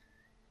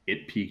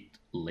it peaked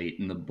late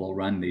in the bull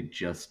run. They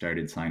just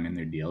started signing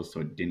their deals,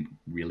 so it didn't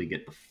really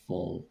get the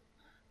full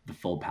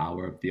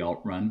power of the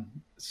alt run.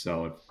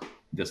 So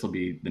this will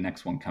be the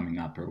next one coming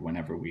up, or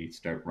whenever we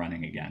start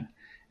running again,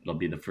 it'll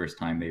be the first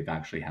time they've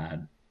actually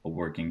had a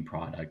working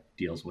product,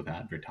 deals with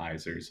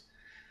advertisers.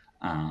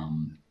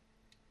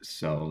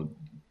 So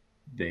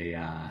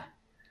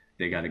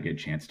they got a good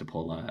chance to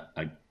pull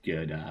a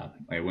good,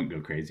 I wouldn't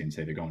go crazy and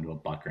say they're going to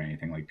 $1 or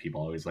anything like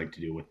people always like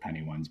to do with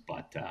penny ones,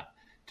 but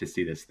to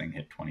see this thing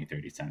hit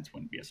 20-30 cents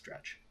wouldn't be a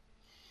stretch.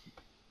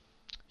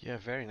 Yeah,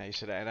 very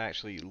nice. And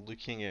actually,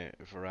 looking at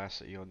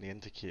veracity on the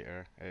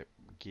indicator, it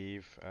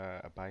gave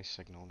a buy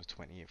signal on the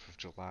 28th of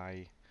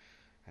July,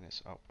 and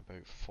it's up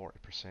about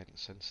 40%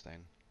 since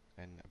then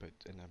in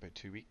about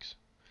 2 weeks.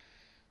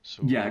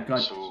 Yeah,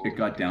 So it pretty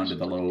got good. down to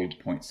the low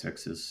point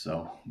sixes.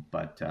 So,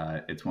 but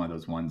it's one of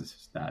those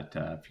ones that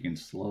if you can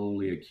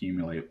slowly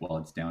accumulate while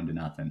it's down to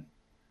nothing,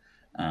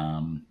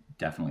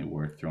 definitely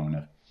worth throwing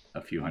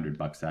a few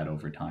 $100 at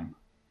over time.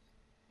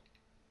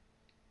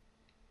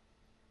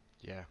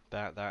 Yeah,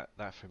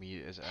 that for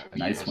me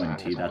Nice is one,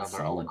 another T. That's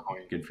solid.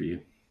 Good for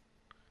you.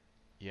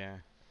 yeah,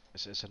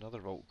 it's another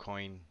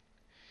altcoin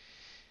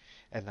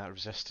in that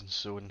resistance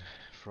zone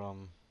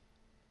from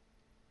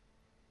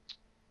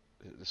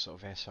the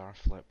sort of SR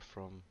flip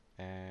from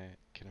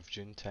kind of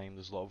June time.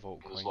 There's a lot of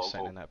altcoins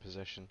sitting in that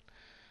position.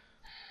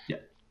 Yeah.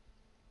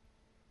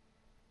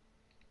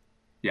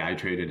 Yeah, I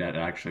traded at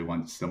actually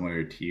once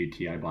similar to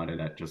UT. I bought it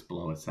at just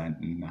below a cent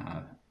and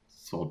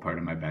sold part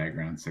of my bag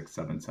around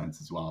 6-7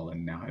 cents as well.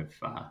 And now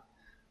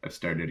I've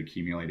started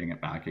accumulating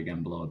it back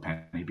again below a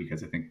penny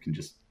because I think it can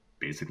just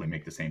basically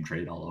make the same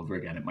trade all over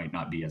again. It might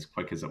not be as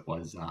quick as it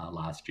was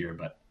last year,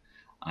 but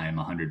I am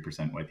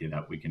 100% with you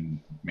that we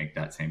can make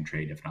that same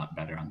trade, if not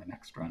better, on the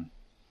next run.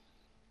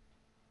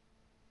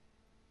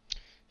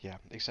 Yeah,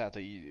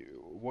 exactly.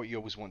 What you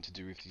always want to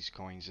do with these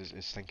coins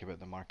is think about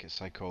the market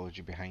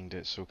psychology behind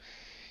it. So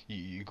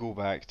you go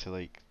back to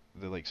like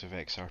the likes of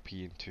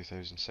XRP in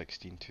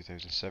 2016,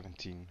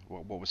 2017.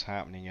 What was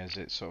happening is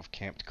it sort of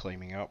kept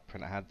climbing up,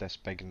 and it had this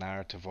big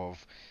narrative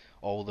of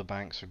all the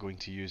banks are going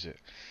to use it.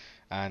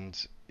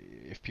 And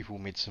if people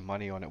made some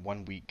money on it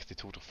one week, they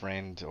told a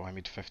friend, "Oh, I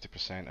made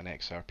 50% on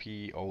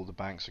XRP. All the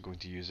banks are going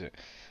to use it."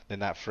 Then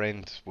that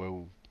friend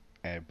will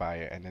buy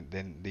it, and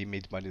then they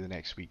made money the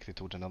next week. They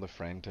told another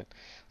friend.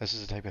 This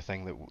is the type of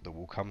thing that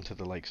will come to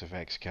the likes of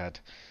XCAD.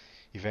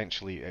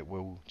 Eventually, it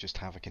will just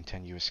have a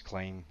continuous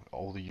climb.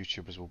 All the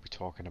YouTubers will be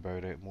talking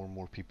about it. More and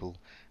more people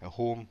at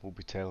home will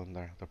be telling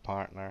their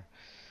partner,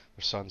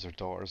 their sons, their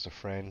daughters, their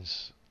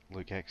friends.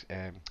 Look,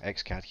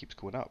 XCAD keeps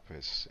going up.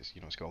 It's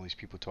got all these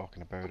people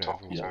talking about it.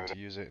 Everyone's going to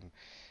use it, and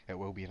it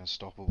will be an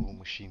unstoppable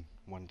machine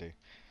one day.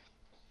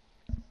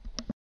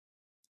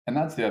 And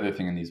that's the other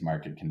thing in these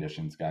market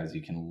conditions, guys.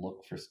 You can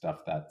look for stuff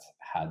that's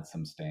had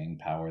some staying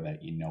power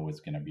that you know is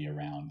going to be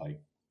around. Like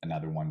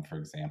another one, for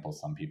example,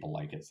 some people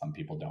like it, some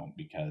people don't,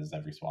 because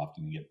every so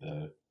often you get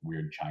the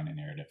weird China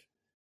narrative.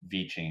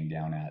 VeChain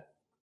down at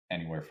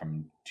anywhere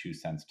from 2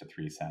 cents to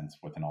 3 cents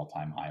with an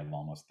all-time high of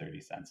almost 30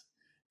 cents.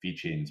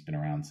 VeChain's been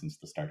around since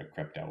the start of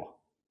crypto.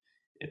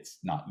 It's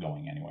not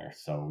going anywhere.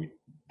 So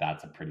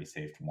that's a pretty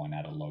safe one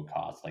at a low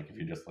cost. Like if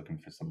you're just looking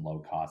for some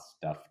low cost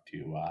stuff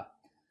to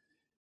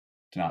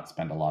not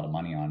spend a lot of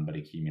money on, but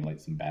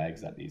accumulate some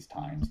bags at these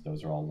times.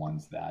 Those are all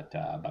ones that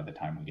by the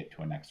time we get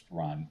to a next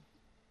run,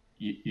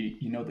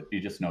 you know that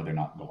you just know they're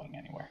not going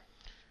anywhere.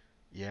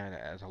 Yeah,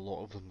 and a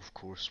lot of them, of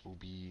course, will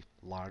be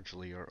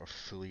largely or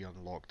fully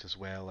unlocked as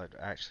well. I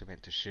actually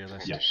meant to share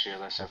this. Yeah.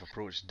 I've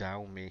approached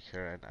DAO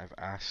Maker and I've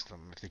asked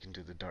them if they can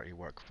do the dirty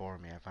work for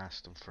me. I've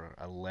asked them for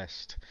a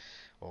list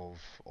of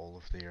all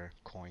of their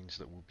coins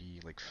that will be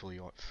like fully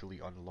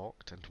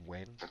unlocked and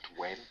when.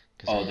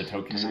 Oh, the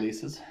token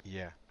releases?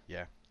 Yeah,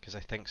 because I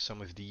think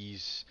some of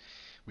these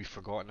we've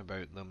forgotten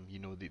about them.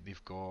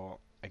 They've got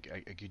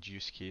a good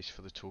use case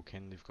for the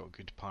token. They've got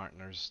good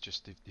partners.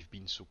 Just they've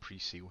been so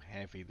pre-sale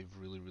heavy. They've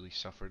really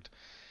suffered.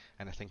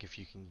 And I think if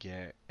you can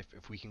get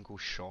if we can go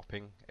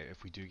shopping,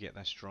 if we do get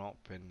this drop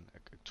in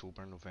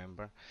October,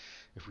 November,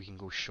 if we can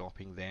go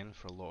shopping then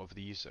for a lot of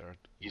these that are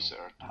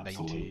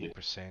 90%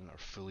 or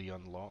fully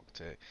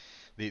unlocked,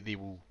 they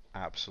will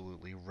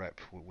absolutely rip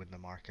when the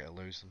market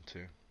allows them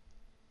to.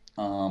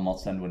 I'll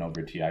send one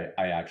over to you.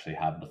 I actually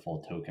have the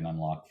full token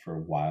unlocked for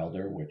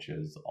Wilder, which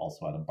is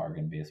also at a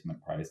bargain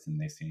basement price, and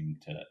they seem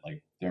to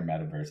like their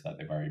metaverse that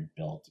they've already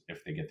built.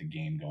 If they get the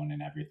game going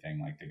and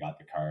everything, like they got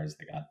the cars,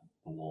 they got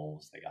the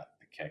wolves, they got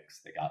the kicks,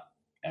 they got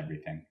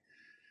everything.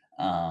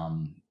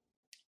 Um,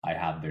 I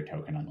have their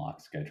token unlock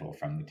schedule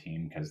from the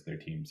team because their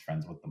team's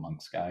friends with the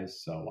Monks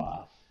guys,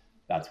 so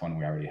that's one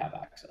we already have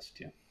access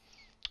to.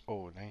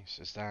 Oh, nice.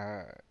 Is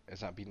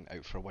that been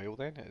out for a while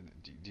then?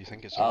 Do you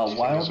think it's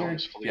Wilder,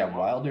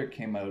 Wilder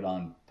came out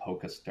on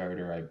Polka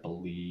Starter, I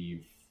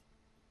believe.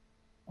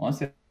 I want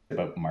to say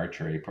about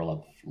March or April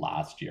of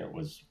last year. It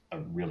was a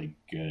really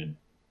good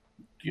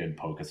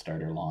Polka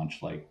Starter launch.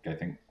 Like I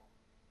think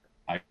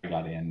I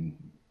got in.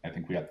 I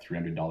think we got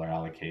 $300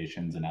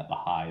 allocations, and at the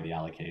high, the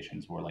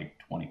allocations were like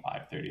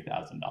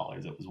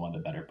 $25,000-$30,000. It was one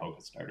of the better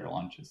Polka Starter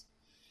launches.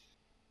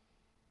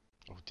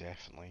 Oh,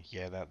 definitely.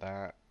 Yeah,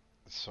 that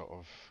sort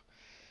of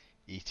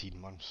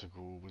 18 months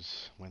ago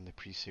was when the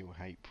pre-sale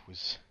hype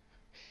was.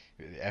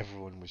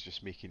 Everyone was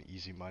just making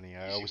easy money.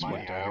 I always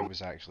wonder who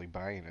was actually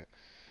buying it,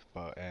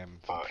 but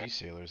for the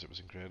pre-salers, it was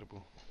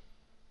incredible.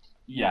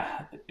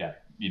 Yeah.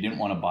 You didn't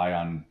want to buy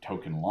on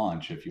token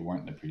launch if you weren't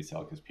in the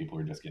pre-sale because people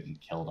were just getting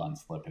killed on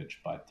slippage.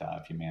 But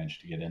if you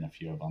managed to get in a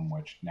few of them,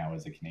 which now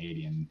as a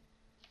Canadian,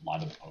 a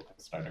lot of the Polka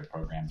Starter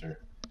programs are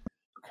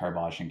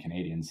Carbosh and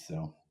Canadians,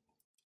 so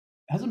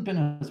hasn't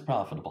been as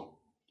profitable.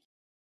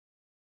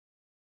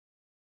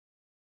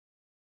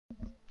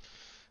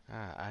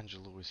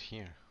 Angelo is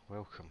here.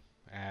 Welcome.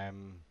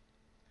 Um,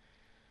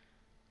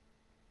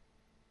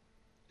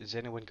 has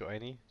anyone got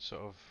any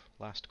sort of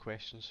last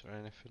questions or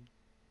anything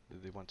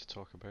that they want to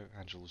talk about?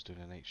 Angelo's doing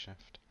a night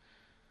shift.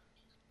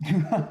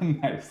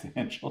 Nice,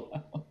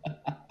 Angelo.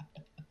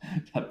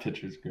 That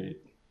picture's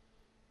great.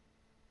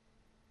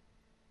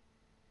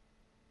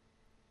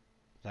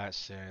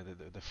 That's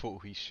the photo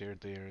he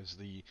shared there is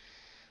the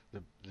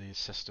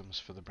systems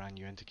for the brand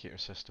new indicator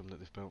system that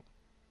they've built.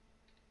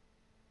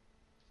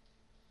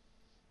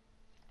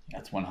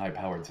 That's one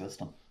high-powered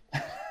system.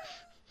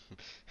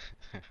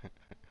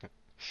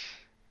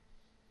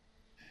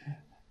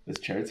 Those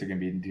charts are going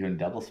to be doing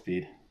double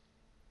speed.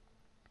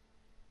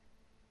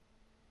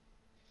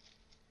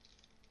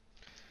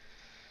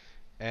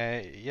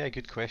 Yeah,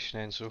 good question,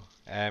 Enzo.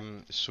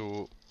 Uh,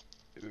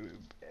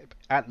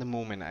 at the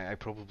moment, I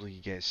probably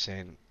get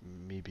sent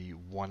maybe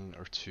one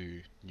or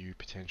two new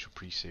potential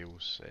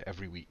pre-sales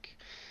every week,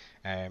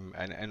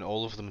 and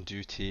all of them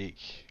do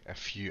take a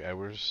few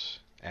hours,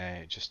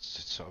 just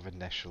to sort of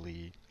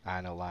initially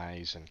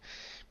analyze and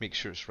make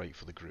sure it's right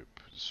for the group.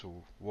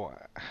 So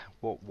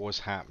what was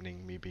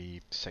happening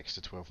maybe 6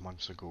 to 12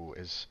 months ago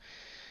is,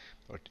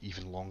 or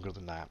even longer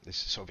than that, this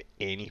sort of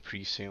any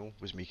pre-sale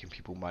was making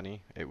people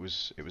money. It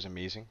was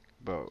amazing.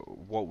 But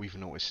what we've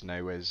noticed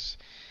now is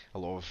a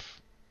lot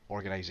of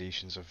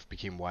organizations have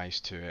become wise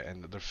to it,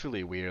 and they're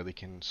fully aware they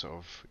can sort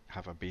of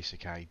have a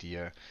basic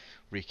idea,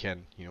 rake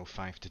in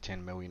 5 to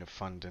 10 million of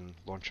funding,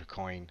 launch a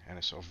coin, and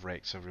it sort of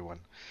wrecks everyone.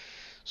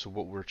 So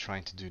what we're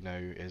trying to do now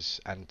is,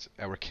 and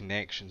our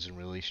connections and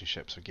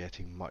relationships are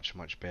getting much,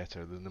 much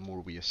better. The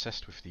more we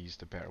assist with these,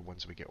 the better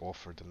ones we get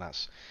offered, and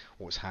that's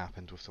what's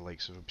happened with the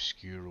likes of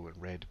Obscuro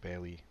and Red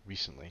Belly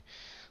recently.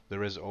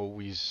 There is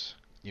always,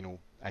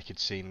 I could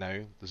say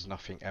now there's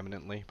nothing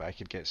imminently, but I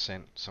could get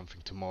sent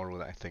something tomorrow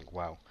that I think,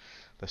 wow,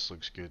 this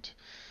looks good.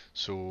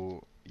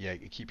 So yeah,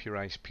 keep your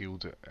eyes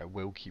peeled. I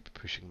will keep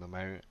pushing them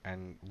out,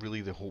 and really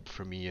the hope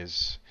for me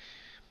is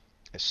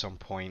at some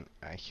point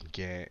I can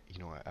get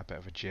a bit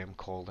of a gem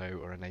called out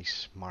or a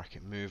nice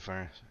market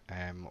mover,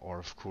 or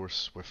of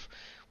course with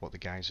what the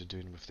guys are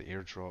doing with the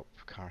airdrop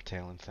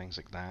cartel and things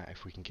like that.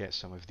 If we can get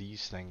some of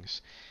these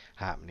things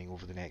happening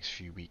over the next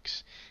few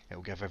weeks, it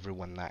will give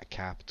everyone that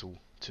capital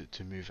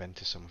to move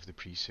into some of the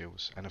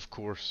pre-sales. And of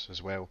course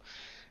as well,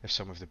 if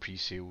some of the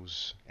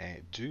pre-sales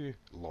do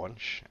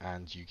launch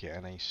and you get a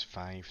nice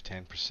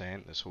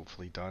 5-10% that's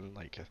hopefully done,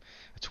 like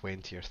a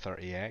 20 or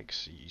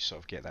 30x, you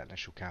sort of get that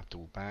initial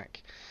capital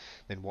back.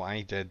 Then what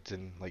I did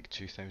in like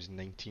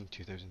 2019,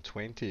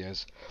 2020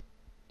 is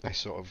I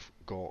sort of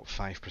got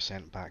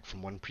 5% back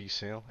from one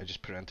pre-sale. I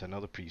just put it into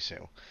another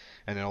pre-sale,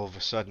 and then all of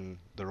a sudden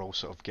they're all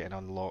sort of getting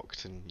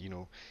unlocked,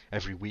 and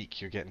every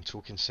week you're getting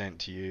tokens sent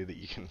to you that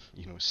you can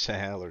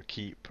sell or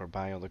keep or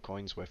buy other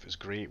coins with. It's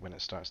great when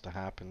it starts to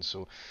happen.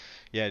 So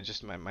yeah,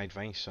 just my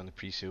advice on the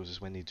pre-sales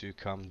is when they do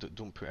come,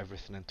 don't put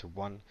everything into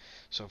one.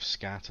 Sort of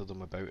scatter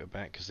them about a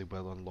bit because they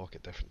will unlock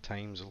at different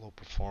times. They'll all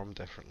perform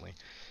differently,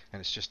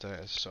 and it's just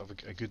a sort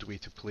of a good way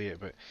to play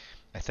it. But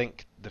I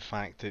think the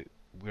fact that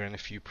we're in a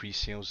few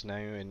pre-sales now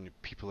and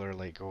people are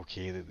like,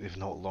 okay, they've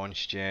not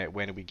launched yet,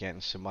 when are we getting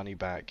some money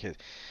back?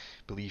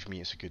 Believe me,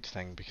 it's a good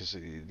thing because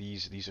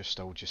these are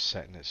still just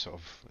sitting at sort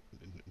of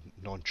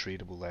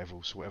non-tradable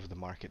levels. So whatever the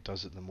market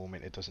does at the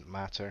moment, it doesn't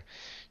matter.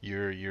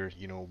 Your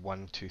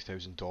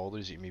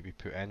 $1,000-2,000 you maybe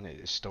put in,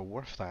 it's still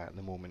worth that at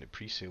the moment at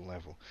pre-sale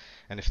level.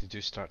 And if they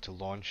do start to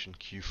launch in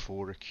Q4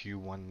 or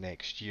Q1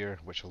 next year,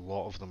 which a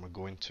lot of them are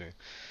going to,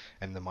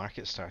 and the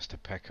market starts to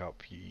pick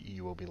up,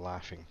 you will be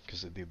laughing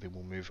because they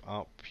will move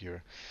up.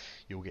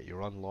 You'll get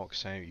your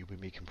unlocks out. You'll be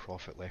making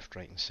profit left,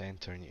 right, and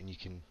centre, and you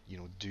can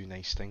do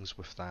nice things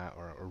with that,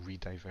 or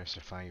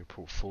re-diversify your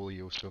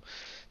portfolio. So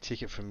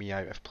take it from me,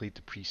 I've played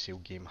the pre-sale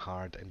game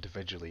hard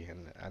individually,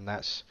 and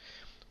that's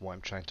what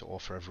I'm trying to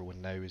offer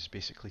everyone now is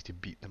basically to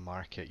beat the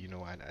market.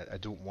 And I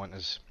don't want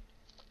us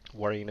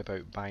worrying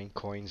about buying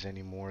coins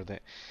anymore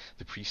that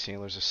the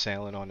pre-salers are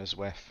selling on us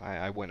with.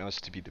 I want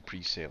us to be the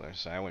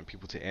pre-salers. I want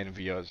people to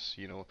envy us.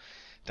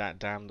 That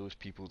damn those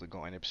people that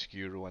got an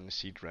Obscuro on the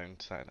seed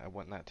round. I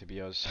want that to be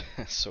us.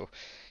 So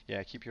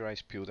yeah, keep your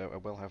eyes peeled out. I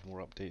will have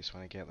more updates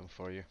when I get them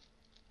for you.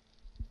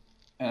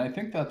 And I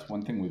think that's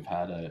one thing we've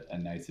had a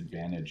nice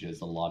advantage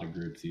is a lot of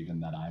groups, even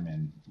that I'm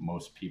in,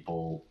 most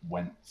people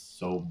went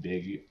so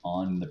big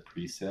on the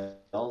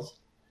pre-sales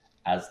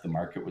as the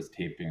market was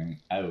tapering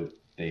out,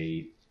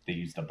 they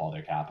used up all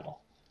their capital.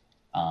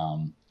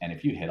 And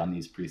if you hit on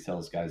these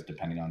pre-sales guys,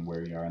 depending on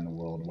where you are in the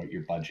world, what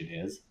your budget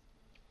is,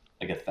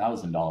 like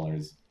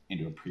 $1,000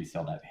 into a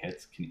pre-sale that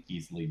hits can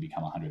easily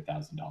become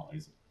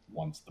 $100,000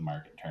 once the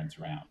market turns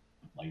around.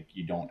 Like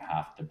you don't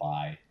have to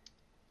buy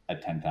a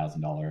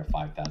 $10,000 or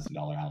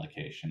 $5,000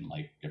 allocation,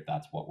 like if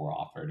that's what we're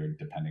offered, or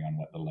depending on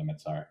what the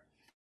limits are.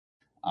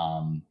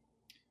 Um,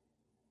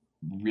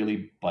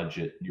 really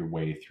budget your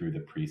way through the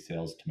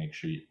pre-sales to make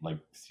sure, like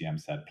CM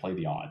said, play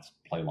the odds,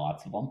 play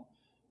lots of them,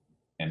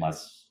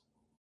 unless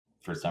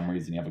for some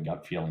reason you have a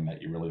gut feeling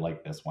that you really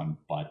like this one.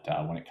 But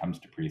when it comes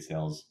to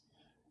pre-sales,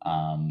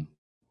 um,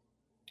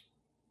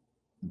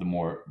 the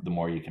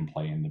more you can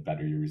play and the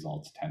better your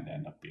results tend to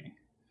end up being.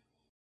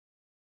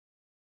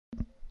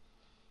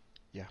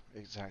 Yeah,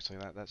 exactly.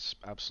 That's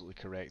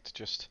absolutely correct.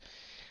 Just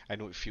I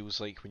know it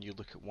feels like when you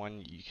look at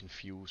one, you can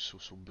feel so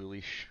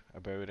bullish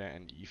about it,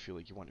 and you feel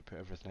like you want to put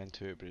everything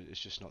into it, but it's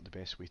just not the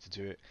best way to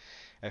do it.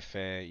 If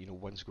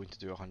one's going to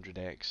do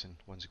 100x and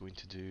one's going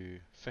to do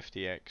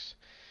 50x,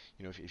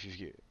 if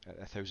you get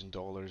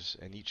 $1,000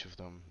 in each of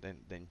them,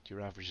 then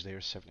your average there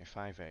is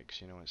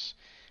 75x.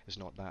 It's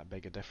not that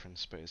big a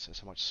difference, but it's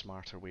a much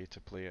smarter way to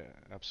play it.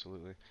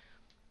 Absolutely.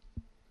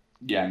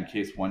 Yeah, in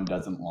case one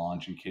doesn't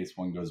launch, in case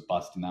one goes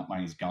bust and that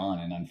money's gone.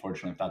 And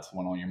unfortunately, if that's the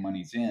one all your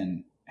money's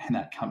in and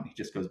that company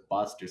just goes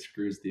bust or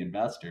screws the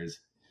investors,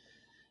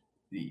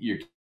 your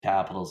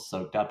capital's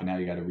soaked up and now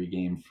you got to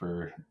regame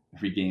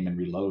and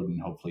reload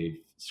and hopefully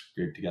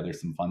scrape together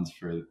some funds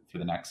for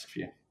the next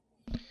few.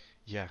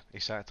 Yeah,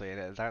 exactly.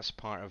 And that's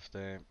part of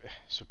the.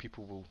 So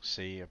people will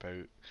say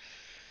about,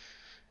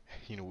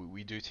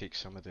 we do take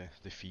some of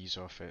the fees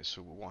off it.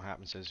 So what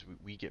happens is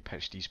we get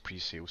pitched these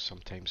pre-sales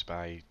sometimes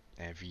by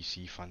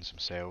VC funds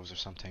themselves or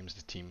sometimes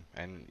the team,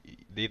 and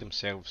they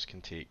themselves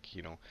can take,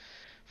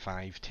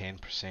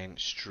 5-10%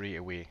 straight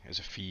away as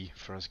a fee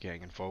for us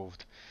getting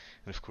involved.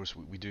 And of course,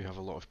 we do have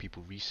a lot of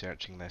people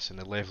researching this, and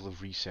the level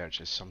of research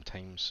is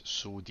sometimes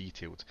so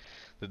detailed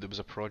that there was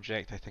a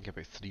project I think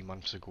about 3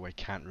 months ago. I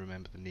can't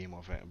remember the name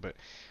of it, but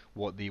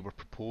what they were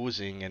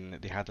proposing and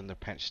they had in their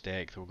pitch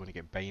deck, they were going to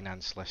get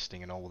Binance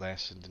listing and all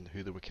this, and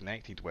who they were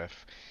connected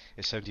with.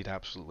 It sounded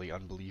absolutely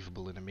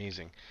unbelievable and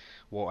amazing.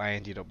 What I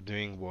ended up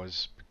doing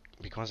was,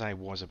 because I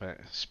was a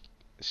bit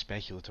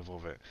speculative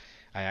of it,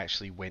 I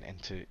actually went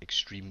into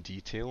extreme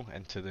detail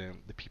into the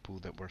people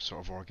that were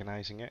sort of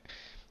organizing it.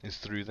 And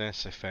through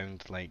this, I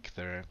found like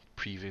their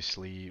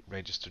previously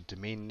registered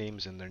domain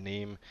names in their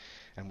name,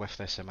 and with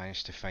this, I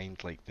managed to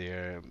find like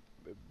their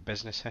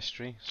business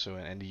history. So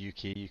in the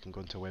UK, you can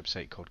go into a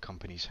website called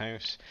Companies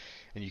House,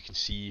 and you can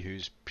see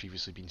who's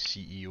previously been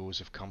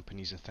CEOs of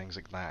companies and things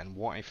like that. And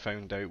what I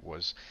found out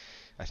was,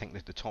 I think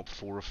that the top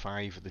 4 or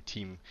 5 of the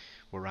team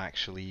were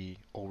actually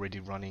already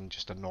running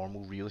just a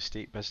normal real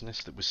estate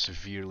business that was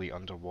severely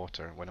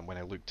underwater. When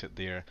I looked at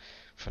their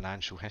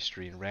financial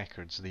history and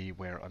records, they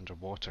were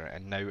underwater,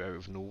 and now out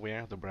of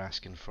nowhere they were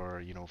asking for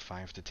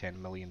 $5 to $10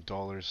 million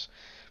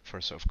for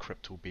a sort of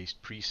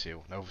crypto-based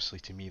pre-sale. Now, obviously,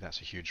 to me,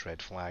 that's a huge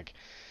red flag.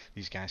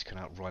 These guys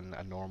cannot run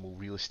a normal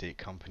real estate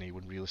company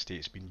when real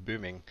estate's been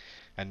booming,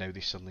 and now they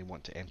suddenly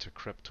want to enter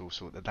crypto.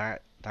 So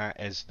that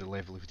is the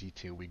level of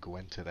detail we go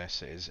into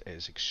this. It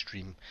is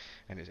extreme,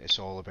 and it's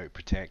all about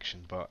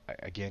protection. But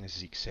again, as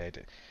Zeke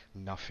said,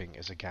 nothing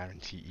is a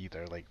guarantee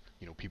either. Like,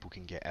 people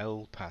can get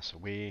ill, pass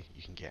away,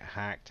 you can get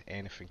hacked,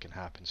 anything can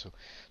happen. So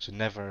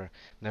never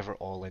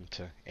all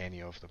into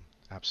any of them.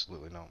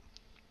 Absolutely not.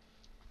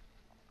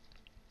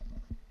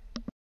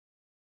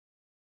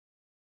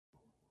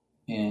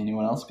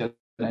 Anyone else got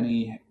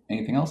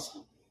anything else?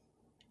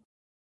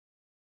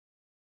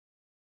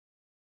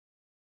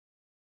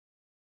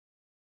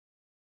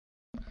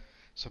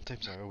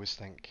 Sometimes I always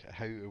think,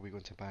 how are we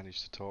going to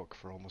manage to talk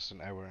for almost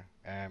an hour,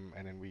 and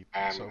then we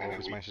sort of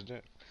always manage to do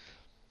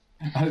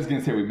I was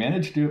gonna say we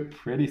managed to do it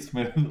pretty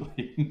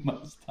smoothly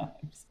most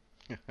times.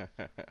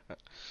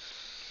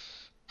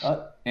 it.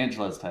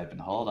 Angela's typing.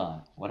 Hold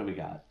on. What do we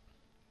got?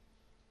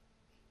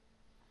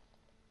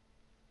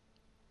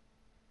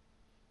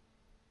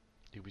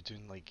 He'll be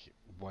doing like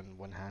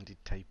one-handed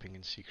typing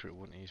in secret,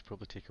 won't he? He's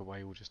probably take a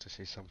while just to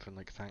say something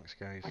like "Thanks,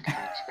 guys."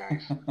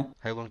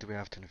 How long do we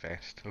have to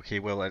invest? Okay,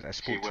 well, I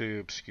spoke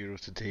to Obscuro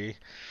today.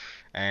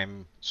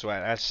 So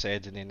as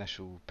said in the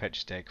initial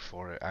pitch deck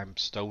for it, I'm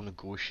still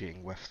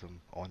negotiating with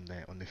them on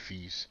the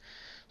fees.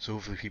 So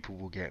hopefully people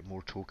will get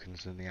more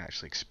tokens than they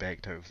actually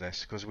expect out of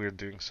this, because we're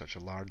doing such a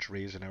large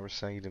raise on our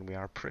side and we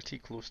are pretty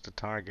close to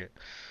target.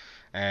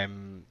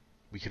 Um,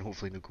 we can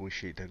hopefully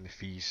negotiate down the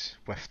fees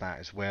with that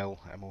as well.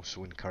 I'm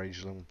also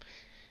encouraging them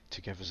to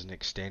give us an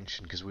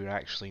extension, because we're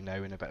actually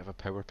now in a bit of a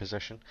power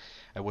position.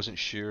 I wasn't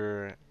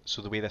sure.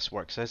 So the way this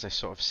works is I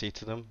sort of say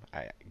to them,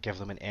 I give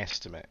them an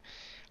estimate.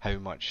 How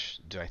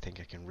much do I think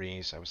I can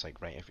raise? I was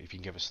like, right, if you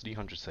can give us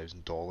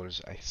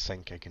 $300,000, I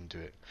think I can do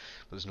it.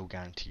 But there's no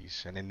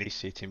guarantees. And then they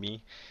say to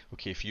me,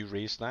 okay, if you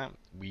raise that,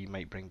 we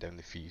might bring down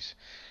the fees.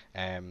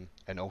 And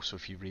also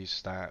if you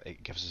raise that,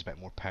 it gives us a bit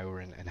more power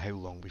and how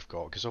long we've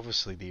got. Because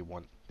obviously they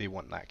want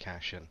that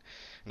cash in.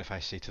 And if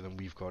I say to them,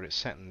 we've got it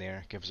sitting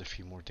there, give us a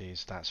few more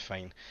days, that's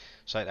fine.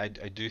 So I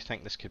do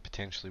think this could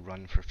potentially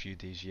run for a few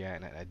days yet,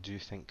 and I do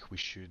think we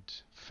should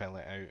fill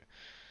it out.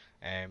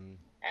 Um,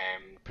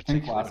 I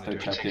think particularly when last I I do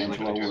have a checked,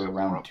 couple more Angela, days. we're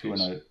around two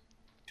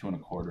and a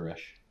quarter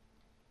ish.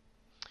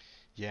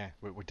 Yeah,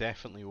 we're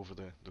definitely over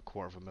the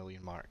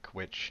 $250,000 mark,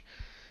 which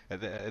at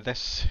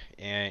this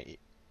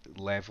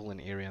level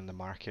and area in the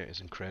market is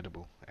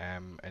incredible.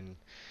 And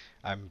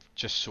I'm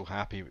just so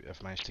happy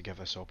I've managed to give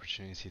this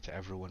opportunity to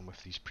everyone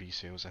with these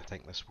pre-sales. I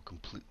think this will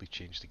completely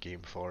change the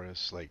game for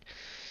us. Like,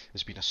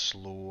 it's been a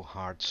slow,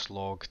 hard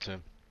slog to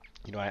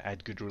I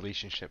had good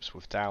relationships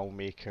with DAO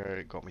Maker.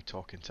 It got me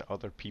talking to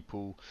other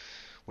people.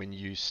 When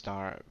you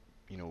start,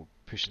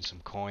 pushing some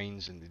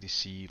coins and they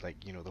see like,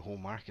 the whole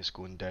market's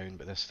going down,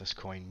 but this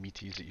coin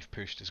meaties that you've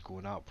pushed is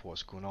going up,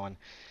 what's going on?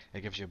 It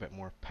gives you a bit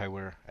more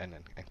power and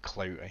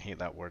clout. I hate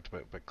that word,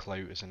 but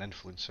clout as an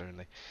influencer, and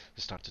they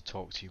start to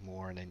talk to you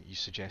more, and then you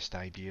suggest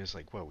ideas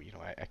like, well,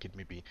 I could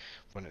maybe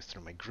run it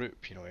through my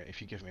group.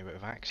 If you give me a bit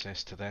of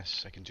access to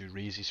this, I can do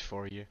raises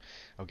for you.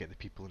 I'll get the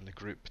people in the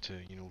group to,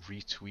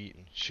 retweet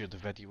and share the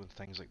video and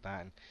things like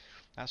that. And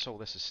that's all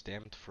this is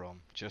stemmed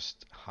from,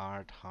 just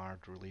hard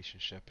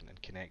relationship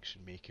and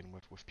connection making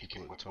with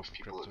people at the top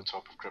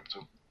of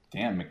crypto.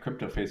 Damn,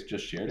 CryptoFace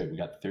just shared it. We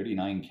got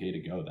 39K to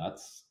go.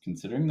 That's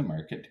considering the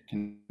market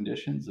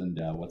conditions and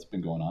what's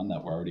been going on,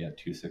 that we're already at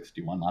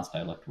 261. Last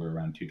I looked, we were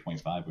around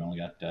 225. We only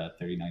got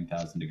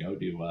 39,000 to go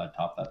to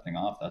top that thing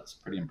off. That's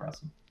pretty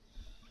impressive.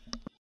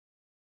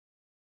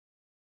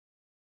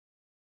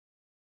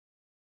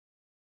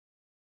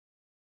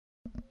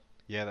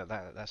 Yeah,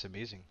 that's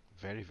amazing.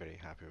 Very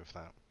happy with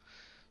that.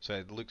 So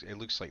it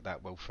looks like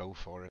that will fill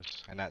for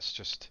us, and that's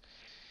just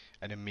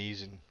an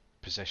amazing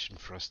position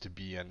for us to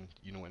be in,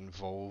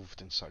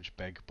 involved in such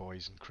big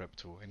boys in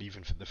crypto, and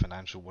even for the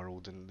financial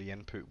world, and the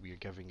input we are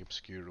giving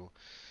Obscuro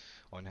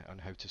on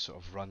how to sort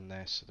of run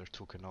this, their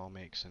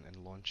tokenomics and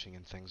launching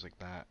and things like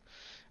that.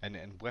 And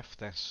with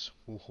this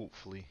will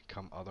hopefully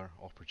come other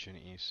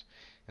opportunities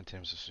in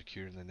terms of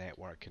securing the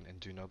network and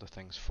doing other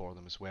things for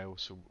them as well.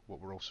 So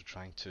what we're also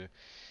trying to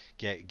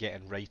get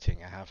in writing,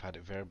 I have had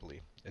it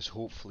verbally, is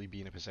hopefully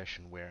be in a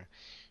position where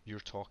your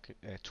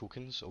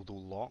tokens, although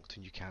locked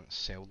and you can't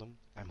sell them,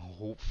 I'm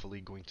hopefully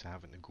going to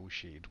have it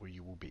negotiated where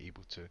you will be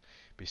able to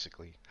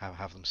basically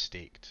have them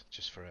staked,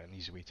 just for an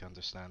easy way to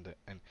understand it,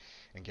 and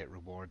get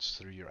rewards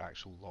through your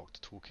actual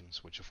locked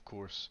tokens, which of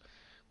course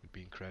would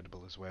be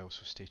incredible as well.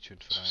 So stay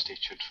tuned for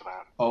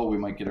that. Oh, we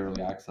might get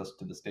early access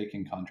to the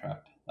staking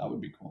contract. That would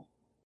be cool.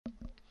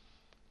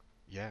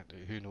 Yeah,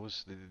 who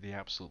knows? They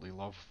absolutely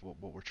love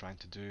what we're trying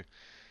to do.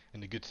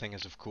 And the good thing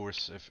is, of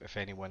course, if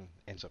anyone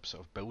ends up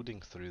sort of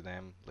building through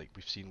them, like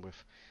we've seen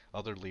with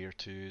other layer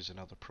 2s and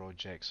other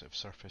projects that have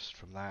surfaced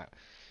from that,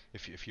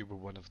 if you were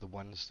one of the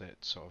ones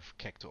that sort of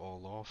kicked it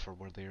all off or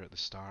were there at the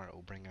start,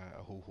 it'll bring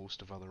a whole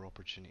host of other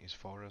opportunities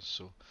for us.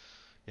 So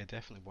yeah,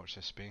 definitely watch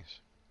this space.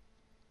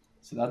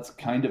 So that's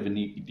kind of a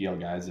neat deal,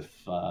 guys. If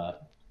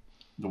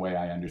the way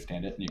I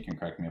understand it, and you can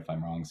correct me if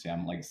I'm wrong,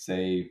 Sam, like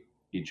say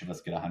each of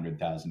us get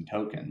 100,000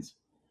 tokens,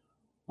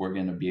 we're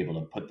going to be able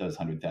to put those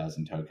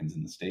 100,000 tokens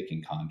in the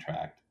staking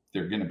contract.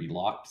 They're going to be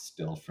locked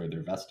still for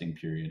their vesting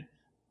period,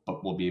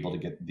 but we'll be able to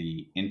get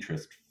the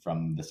interest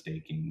from the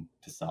staking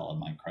to sell.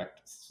 Am I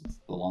correct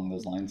along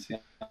those lines? Yeah.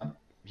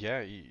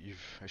 Yeah,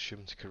 you've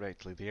assumed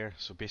correctly there.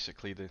 So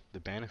basically, the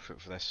benefit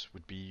of this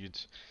would be you'd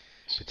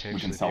We can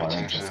potentially be sell able our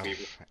to interest.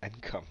 have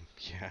income.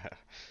 Yeah,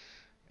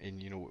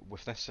 and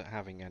with this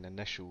having an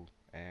initial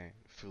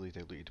fully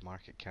diluted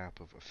market cap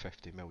of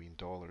 $50 million,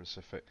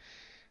 if it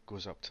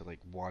goes up to like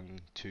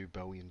 $1-2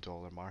 billion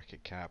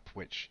market cap,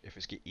 which if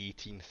it's got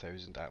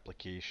 18,000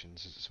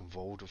 applications, it's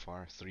involved with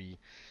R3,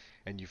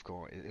 and you've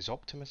got, is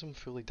Optimism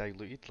fully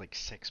diluted like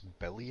 6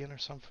 billion or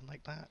something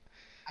like that?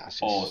 It's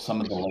Oh, just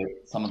some of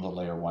the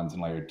layer ones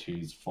and layer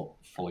twos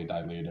fully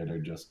diluted are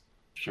just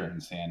pure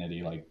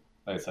insanity. Like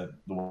I said,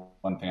 the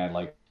one thing I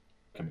like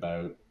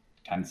about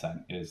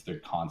Tencent is their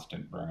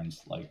constant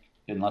burns. Like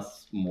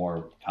unless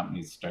more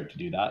companies start to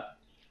do that,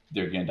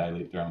 they're going to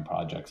dilute their own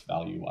projects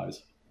value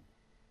wise,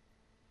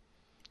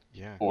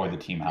 yeah, or yeah, the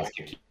team has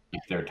to keep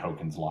their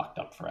tokens locked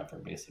up forever,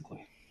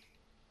 basically.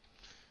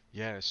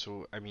 yeah.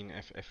 So I mean,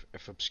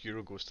 if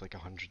Obscuro goes to like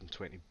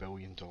 $120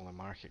 billion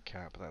market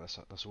cap,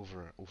 that's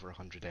over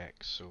 100x.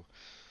 So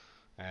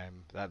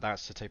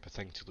that's the type of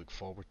thing to look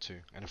forward to.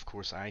 And of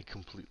course, I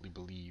completely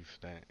believe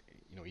that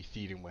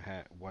Ethereum will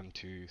hit $1,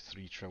 2,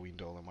 3 trillion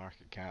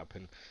market cap,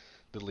 and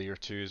the layer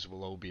twos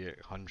will all be at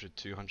 100,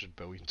 $200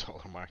 billion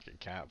market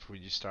cap.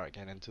 When you start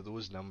getting into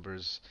those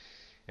numbers,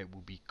 it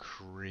will be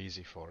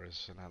crazy for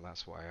us, and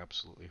that's what I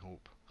absolutely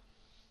hope.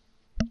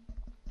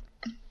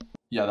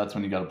 Yeah, that's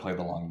when you got to play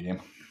the long game.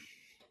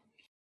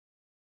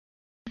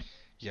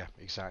 Yeah,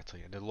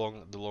 exactly. And the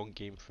long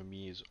game for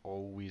me is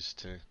always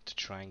to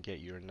try and get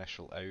your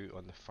initial out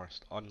on the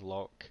first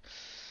unlock,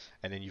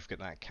 and then you've got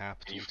that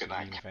capital to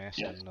reinvest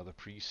in another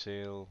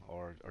pre-sale,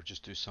 or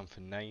just do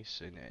something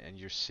nice, and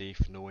you're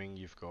safe knowing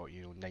you've got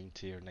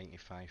 90 or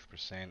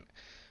 95%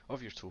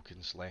 of your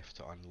tokens left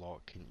to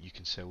unlock, and you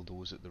can sell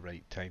those at the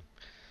right time.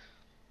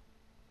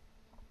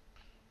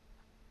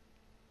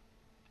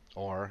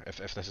 Or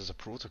if this is a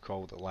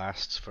protocol that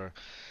lasts for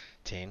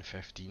 10,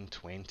 15,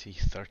 20,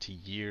 30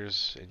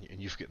 years, and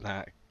you've got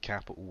that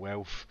capital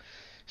wealth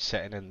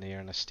sitting in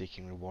there in a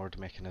staking reward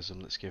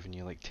mechanism that's giving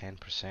you like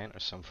 10% or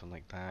something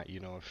like that.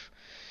 If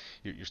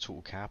your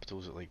total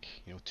capital's at like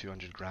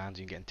 200 grand and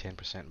you're getting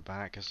 10%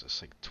 back,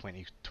 it's like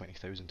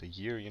 20,000 a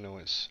year.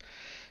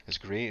 It's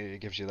great.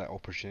 It gives you that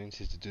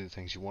opportunity to do the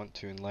things you want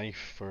to in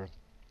life for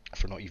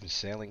not even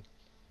selling.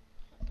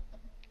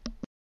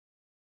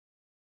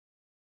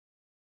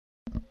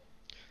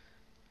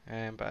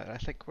 But I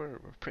think we're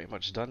pretty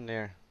much done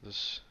there.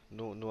 There's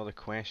no other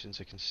questions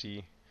I can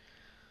see.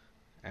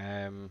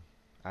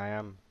 I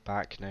am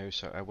back now,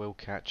 so I will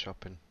catch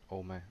up on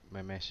all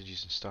my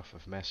messages and stuff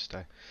I've missed.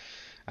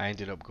 I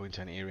ended up going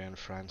to an area in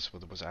France where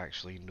there was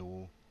actually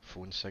no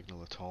phone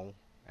signal at all,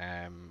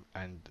 and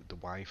the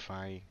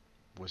Wi-Fi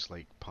was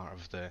like part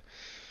of the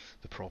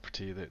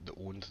property that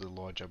owned the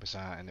lodge I was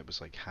at, and it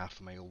was like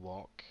half-a-mile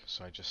walk.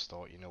 So I just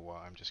thought, you know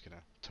what, I'm just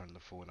gonna turn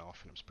the phone off,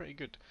 and it was pretty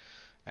good.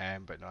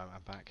 But no,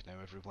 I'm back now,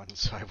 everyone,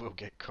 so I will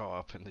get caught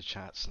up in the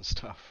chats and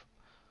stuff.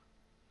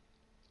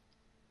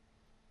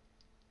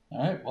 All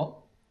right,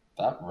 well,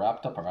 that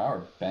wrapped up our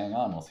hour. Bang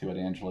on. We'll see what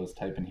Angela's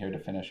typing here to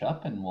finish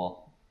up, and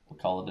we'll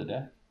call it a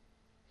day.